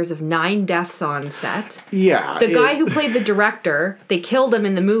rumors of 9 deaths on set. Yeah. The guy who played the director, they killed him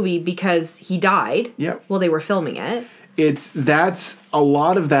in the movie because he died. Yep. While they were filming it. That's a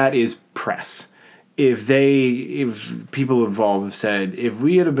lot of that is press. If people involved have said, if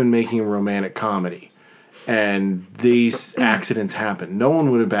we had been making a romantic comedy and these accidents happened, no one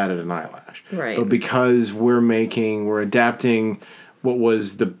would have batted an eyelash. Right. But because we're adapting what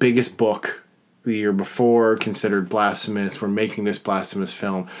was the biggest book the year before, considered blasphemous, we're making this blasphemous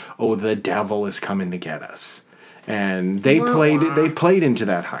film, oh, the devil is coming to get us. And they played into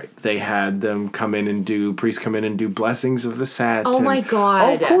that hype. They had them priests come in and do blessings of the set. Oh my God.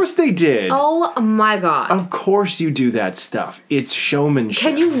 Oh, of course they did. Oh my God. Of course you do that stuff. It's showmanship.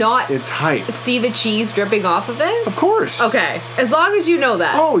 Can you not It's hype. see the cheese dripping off of it? Of course. Okay. As long as you know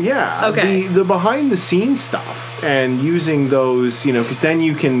that. Oh yeah. Okay. The behind the scenes stuff and using those, because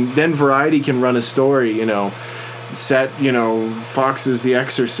then Variety can run a story, set, Fox is The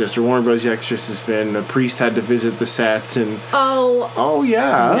Exorcist or Warner Bros. The Exorcist been a priest had to visit the set and oh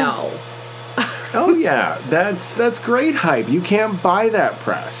yeah. No. Oh yeah. That's great hype. You can't buy that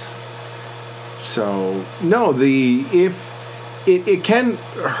press. So no, it can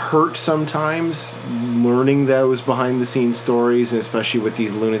hurt sometimes learning those behind the scenes stories, and especially with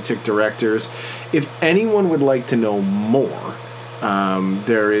these lunatic directors. If anyone would like to know more,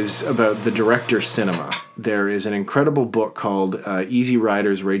 there is about the director's cinema. There is an incredible book called Easy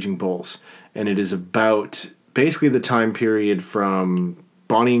Riders, Raging Bulls, and it is about basically the time period from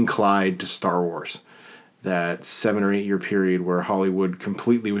Bonnie and Clyde to Star Wars. That 7 or 8 year period where Hollywood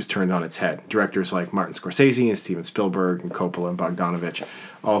completely was turned on its head. Directors like Martin Scorsese and Steven Spielberg and Coppola and Bogdanovich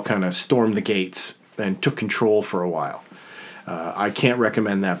all kind of stormed the gates and took control for a while. I can't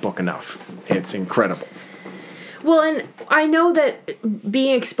recommend that book enough. It's incredible. Well, and I know that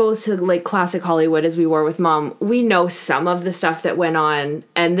being exposed to like classic Hollywood as we were with Mom, we know some of the stuff that went on,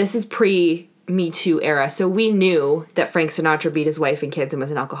 and this is pre-Me Too era, so we knew that Frank Sinatra beat his wife and kids and was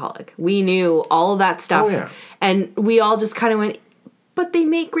an alcoholic. We knew all of that stuff, and we all just kind of went, but they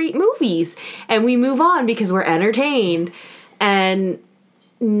make great movies, and we move on because we're entertained. And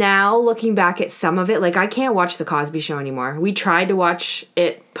now looking back at some of it, like I can't watch The Cosby Show anymore. We tried to watch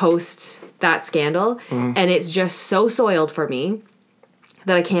it post that scandal, and it's just so soiled for me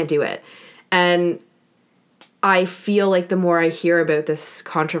that I can't do it. And I feel like the more I hear about this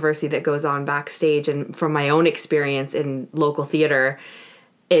controversy that goes on backstage and from my own experience in local theater,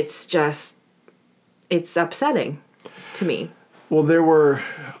 it's upsetting to me. Well, there were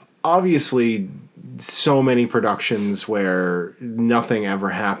obviously so many productions where nothing ever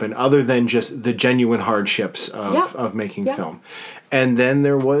happened other than just the genuine hardships of making film. And then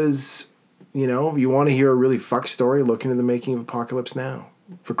there was, you want to hear a really fucked story, look into the making of Apocalypse Now.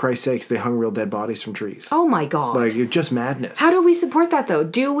 For Christ's sakes, they hung real dead bodies from trees. Oh my God. Like, it's just madness. How do we support that though?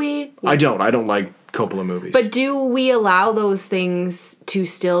 Do we? I don't like Coppola movies. But do we allow those things to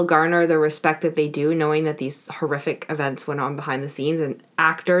still garner the respect that they do, knowing that these horrific events went on behind the scenes and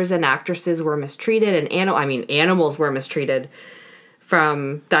actors and actresses were mistreated and animals were mistreated?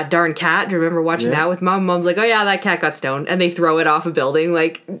 From that darn cat. Do you remember watching that with Mom? Mom's like, oh yeah, that cat got stoned. And they throw it off a building.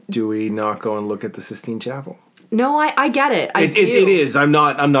 Like, do we not go and look at the Sistine Chapel? No, I get it. It is. I'm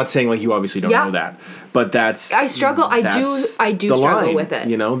not saying like you obviously don't know that. But that's I struggle. I do struggle with it.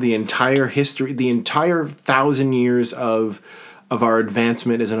 The entire history, the entire 1,000 years of our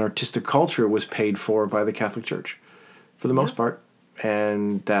advancement as an artistic culture was paid for by the Catholic Church, for the most part.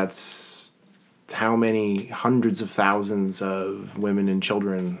 And that's how many hundreds of thousands of women and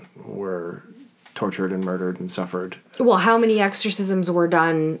children were tortured and murdered and suffered. Well, how many exorcisms were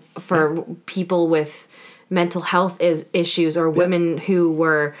done for people with mental health issues or women who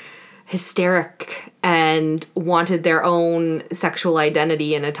were hysteric and wanted their own sexual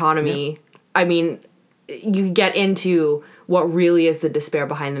identity and autonomy? I mean, you get into what really is the despair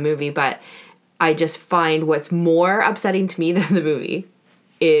behind the movie, but I just find what's more upsetting to me than the movie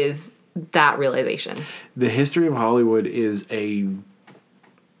is that realization. The history of Hollywood is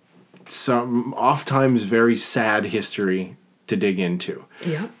oftentimes very sad history to dig into.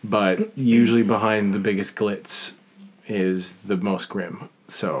 Yeah. But usually behind the biggest glitz is the most grim.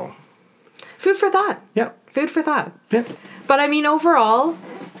 So, Food for thought. yeah. Food for thought. Yeah. But I mean, overall,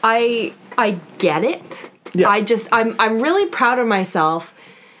 I get it. Yeah. I'm really proud of myself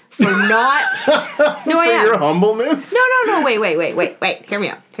for not. No, I am. Your humbleness? No. Wait. Hear me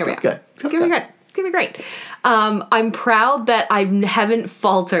out. Okay. Give me great. I'm proud that I haven't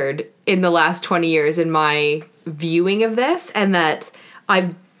faltered in the last 20 years in my viewing of this, and that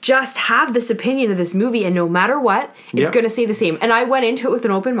I've just have this opinion of this movie, and no matter what, it's going to stay the same. And I went into it with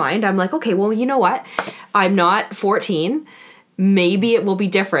an open mind. I'm like, okay, well, you know what? I'm not 14. Maybe it will be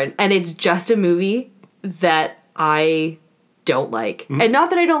different. And it's just a movie that I don't like. Mm-hmm. And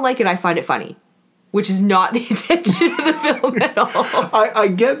not that I don't like it, I find it funny. Which is not the intention of the film at all. I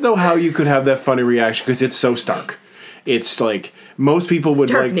get, though, how you could have that funny reaction, because it's so stark. It's like, most people would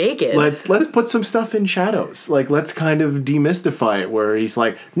stark like, naked. Let's put some stuff in shadows. Like, let's kind of demystify it, where he's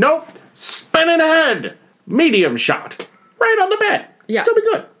like, nope, spinning head, medium shot, right on the bed. Yeah. Still be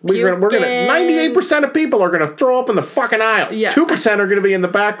good. We're gonna 98% of people are gonna throw up in the fucking aisles. Yeah. 2% are gonna be in the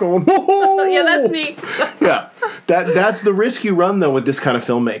back going, whoa. Yeah, that's me. Yeah. That's the risk you run, though, with this kind of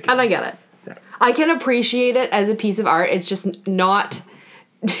filmmaking. And I get it. Yeah. I can appreciate it as a piece of art. It's just not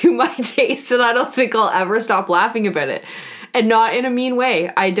to my taste, and I don't think I'll ever stop laughing about it. And not in a mean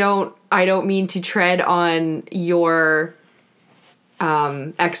way. I don't mean to tread on your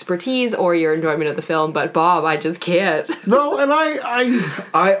expertise or your enjoyment of the film, but Bob, I just can't. No, and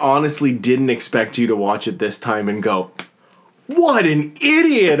I honestly didn't expect you to watch it this time and go, what an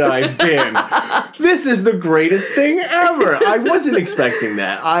idiot I've been. This is the greatest thing ever. I wasn't expecting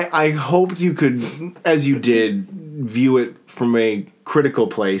that. I hoped you could, as you did, view it from a critical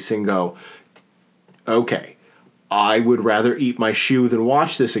place and go, okay, I would rather eat my shoe than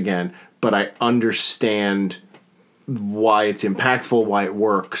watch this again, but I understand why it's impactful, why it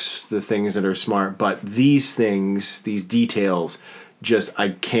works, the things that are smart. But these things, these details, just, I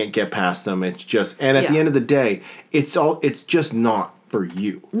can't get past them. It's just, and at the end of the day, it's just not for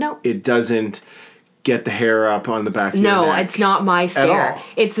you. No. It doesn't get the hair up on the back of your neck. No, it's not my scare. all.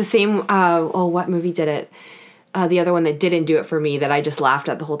 It's the same, what movie did it? The other one that didn't do it for me that I just laughed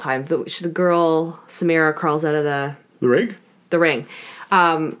at the whole time. The girl, Samira, crawls out of the ring? The ring.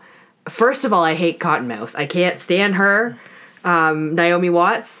 First of all, I hate Cottonmouth. I can't stand her. Naomi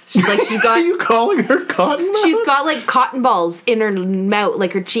Watts. She's got. Are you calling her Cottonmouth? She's got like cotton balls in her mouth,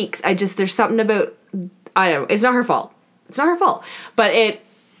 like her cheeks. There's something about. I don't know. It's not her fault. But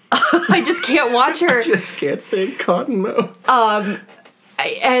I just can't watch her. I just can't say Cottonmouth.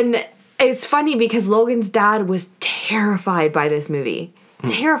 And it's funny because Logan's dad was terrified by this movie.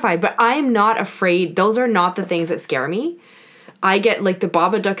 Terrified. But I am not afraid. Those are not the things that scare me. I get, like, the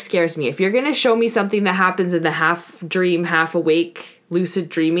Babadook scares me. If you're going to show me something that happens in the half dream, half awake, lucid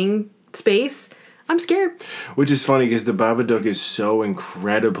dreaming space, I'm scared. Which is funny because the Babadook is so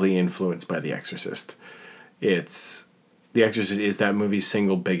incredibly influenced by The Exorcist. The Exorcist is that movie's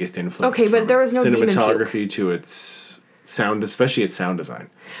single biggest influence. Okay, but there was no demon cinematography to its sound, especially its sound design.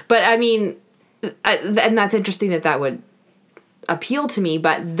 But, I mean, and that's interesting that would appeal to me,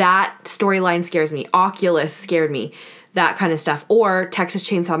 but that storyline scares me. Oculus scared me. That kind of stuff. Or Texas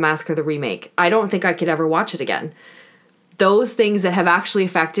Chainsaw Massacre, the remake. I don't think I could ever watch it again. Those things that have actually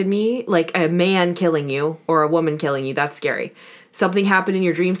affected me, like a man killing you or a woman killing you, that's scary. Something happened in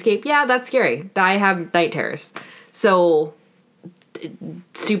your dreamscape, yeah, that's scary. I have night terrors. So,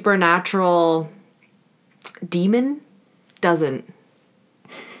 supernatural demon doesn't.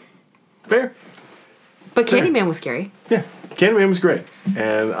 Fair. But Candyman was scary. Yeah. Candyman was great,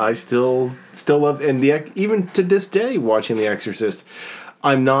 and I still love, and even to this day, watching The Exorcist,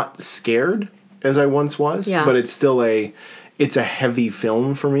 I'm not scared as I once was, but it's still it's a heavy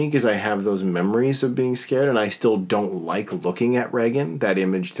film for me because I have those memories of being scared, and I still don't like looking at Regan. That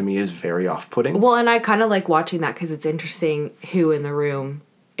image to me is very off-putting. Well, and I kind of like watching that because it's interesting who in the room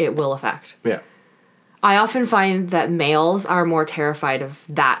it will affect. Yeah. I often find that males are more terrified of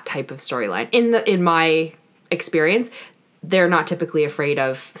that type of storyline. In my experience, they're not typically afraid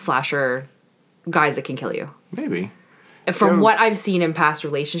of slasher guys that can kill you. Maybe. From what I've seen in past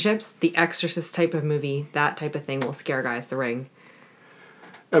relationships, the Exorcist type of movie, that type of thing will scare guys. The Ring.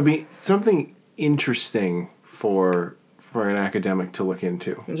 I mean, something interesting for for an academic to look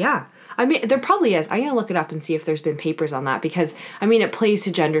into. Yeah. I mean, there probably is. I'm going to look it up and see if there's been papers on that because, I mean, it plays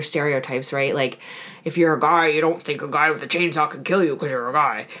to gender stereotypes, right? Like, if you're a guy, you don't think a guy with a chainsaw can kill you because you're a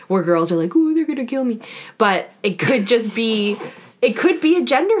guy. Where girls are like, oh, they're going to kill me. But it could just be, it could be a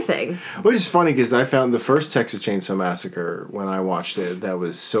gender thing. Which is funny because I found the first Texas Chainsaw Massacre, when I watched it, that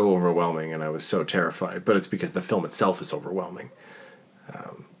was so overwhelming and I was so terrified. But it's because the film itself is overwhelming.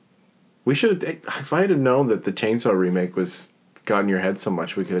 We should have, if I had known that the Chainsaw remake was got in your head so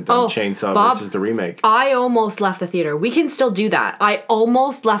much, we could have done Chainsaw Bob, versus the remake. I almost left the theater. We can still do that. I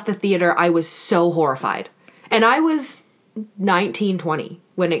almost left the theater. I was so horrified. And I was 19, 20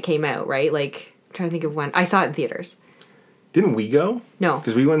 when it came out, right? Like, I'm trying to think of when. I saw it in theaters. Didn't we go? No.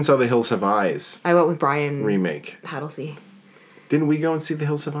 Because we went and saw The Hills Have Eyes I went with Brian remake. Paddlesey. Didn't we go and see The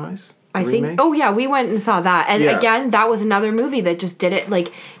Hills Have Eyes? I remake? think. Oh yeah, we went and saw that, and Yeah. again, that was another movie that just did it.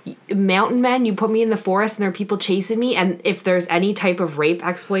 Like, Mountain Men, you put me in the forest, and there are people chasing me, and if there's any type of rape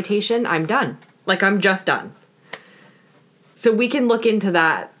exploitation, I'm done. Like, I'm just done. So we can look into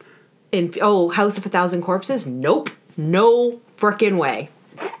that. House of a Thousand Corpses? Nope, no frickin' way.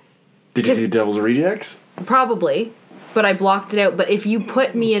 Did you see Devil's Rejects? Probably, but I blocked it out. But if you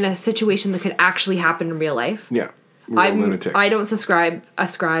put me in a situation that could actually happen in real life. Yeah. Lunatics. I don't ascribe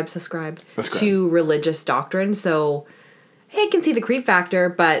to religious doctrine, so I can see the creep factor,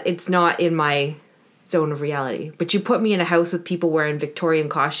 but it's not in my zone of reality. But you put me in a house with people wearing Victorian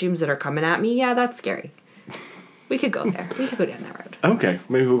costumes that are coming at me, yeah, that's scary. We could go there. We could go down that road. Okay,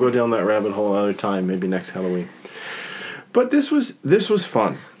 maybe we'll go down that rabbit hole another time, maybe next Halloween. But this was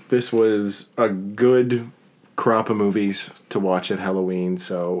fun. This was a good crop of movies to watch at Halloween,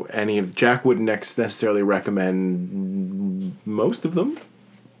 so Jack wouldn't necessarily recommend most of them,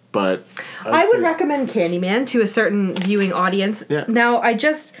 but I would recommend Candyman to a certain viewing audience. Yeah. Now, I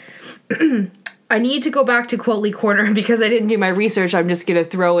just I need to go back to Quotley Corner because I didn't do my research. I'm just going to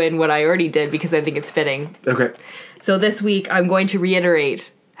throw in what I already did because I think it's fitting. Okay. So this week, I'm going to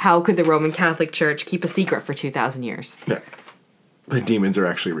reiterate, how could the Roman Catholic Church keep a secret for 2,000 years? Yeah. The demons are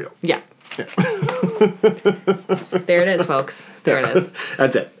actually real. Yeah. There it is, folks. There it is.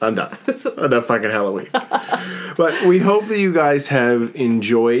 That's it. I'm done. Enough fucking Halloween. But we hope that you guys have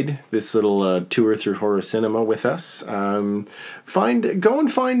enjoyed this little tour through horror cinema with us. Go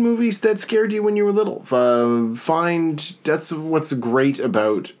and find movies that scared you when you were little. That's what's great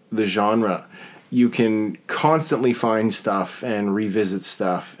about the genre. You can constantly find stuff and revisit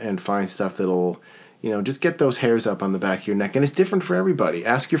stuff and find stuff that'll, just get those hairs up on the back of your neck. And it's different for everybody.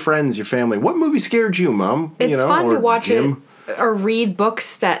 Ask your friends, your family, what movie scared you, Mom? It's fun or to watch Jim? it or read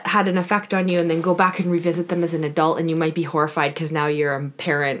books that had an effect on you and then go back and revisit them as an adult, and you might be horrified because now you're a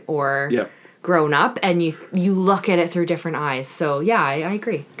parent or grown up and you look at it through different eyes. So, yeah, I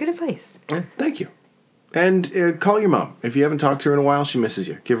agree. Good advice. Thank you. And call your mom. If you haven't talked to her in a while, she misses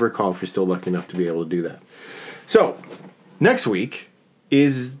you. Give her a call if you're still lucky enough to be able to do that. So, next week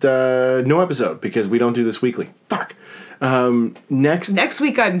is no episode because we don't do this weekly. Fuck. Next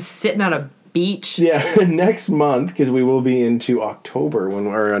week I'm sitting on a beach. Yeah, next month, because we will be into October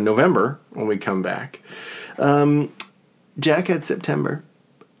or November when we come back. Jack had September.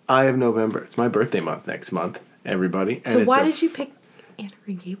 I have November. It's my birthday month next month, everybody. So why did you pick Anne of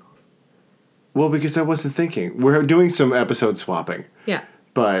Green Gables? Well, because I wasn't thinking. We're doing some episode swapping. Yeah.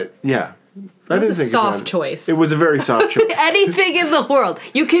 But, yeah. It was a soft choice. It was a very soft choice. Anything in the world.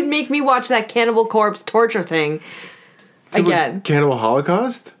 You could make me watch that Cannibal Corpse torture thing again. Cannibal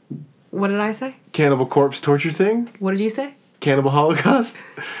Holocaust? What did I say? Cannibal Corpse torture thing? What did you say? Cannibal Holocaust?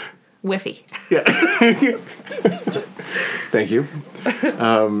 Whiffy. Yeah. Thank you.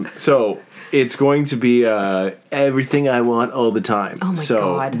 So it's going to be everything I want all the time. Oh my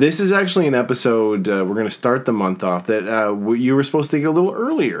God. This is actually an episode, we're going to start the month off, that you were supposed to get a little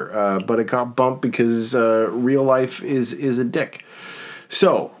earlier, but it got bumped because real life is a dick.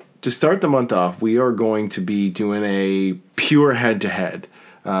 So, to start the month off, we are going to be doing a pure head-to-head.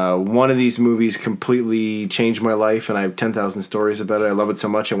 One of these movies completely changed my life, and I have 10,000 stories about it. I love it so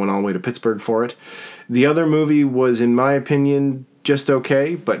much, I went all the way to Pittsburgh for it. The other movie was, in my opinion, just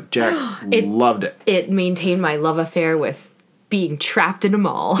okay, but Jack loved it. It maintained my love affair with being trapped in a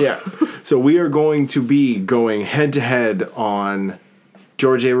mall. Yeah. So we are going to be going head-to-head on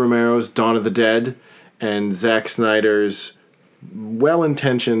George A. Romero's Dawn of the Dead and Zack Snyder's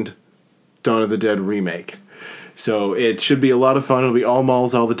well-intentioned Dawn of the Dead remake. So it should be a lot of fun. It'll be all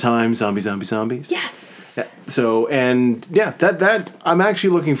malls all the time. Zombies. Yes. Yeah. So, and yeah, that I'm actually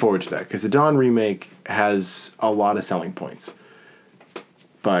looking forward to that because the Dawn remake has a lot of selling points.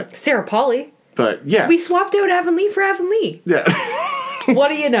 But Sarah Polley. But yeah. We swapped out Avonlea for Avonlea. Yeah. What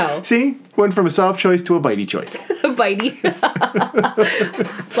do you know? See? Went from a soft choice to a bitey choice. A Bitey.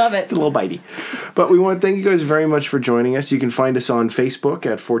 Love it. It's a little bitey. But we want to thank you guys very much for joining us. You can find us on Facebook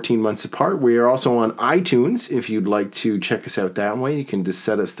at 14 Months Apart. We are also on iTunes. If you'd like to check us out that way, you can just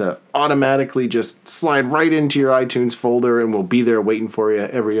set us to automatically just slide right into your iTunes folder, and we'll be there waiting for you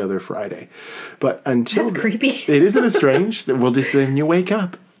every other Friday. But until That's creepy. It isn't as strange. We'll just when you wake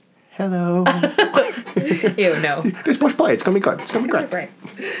up. Hello. Ew, no. Just push play. It's going to be good. It's going to be great.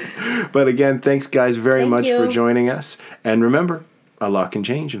 Right. But again, thanks guys very Thank much you. for joining us. And remember, a lot can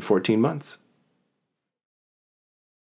change in 14 months.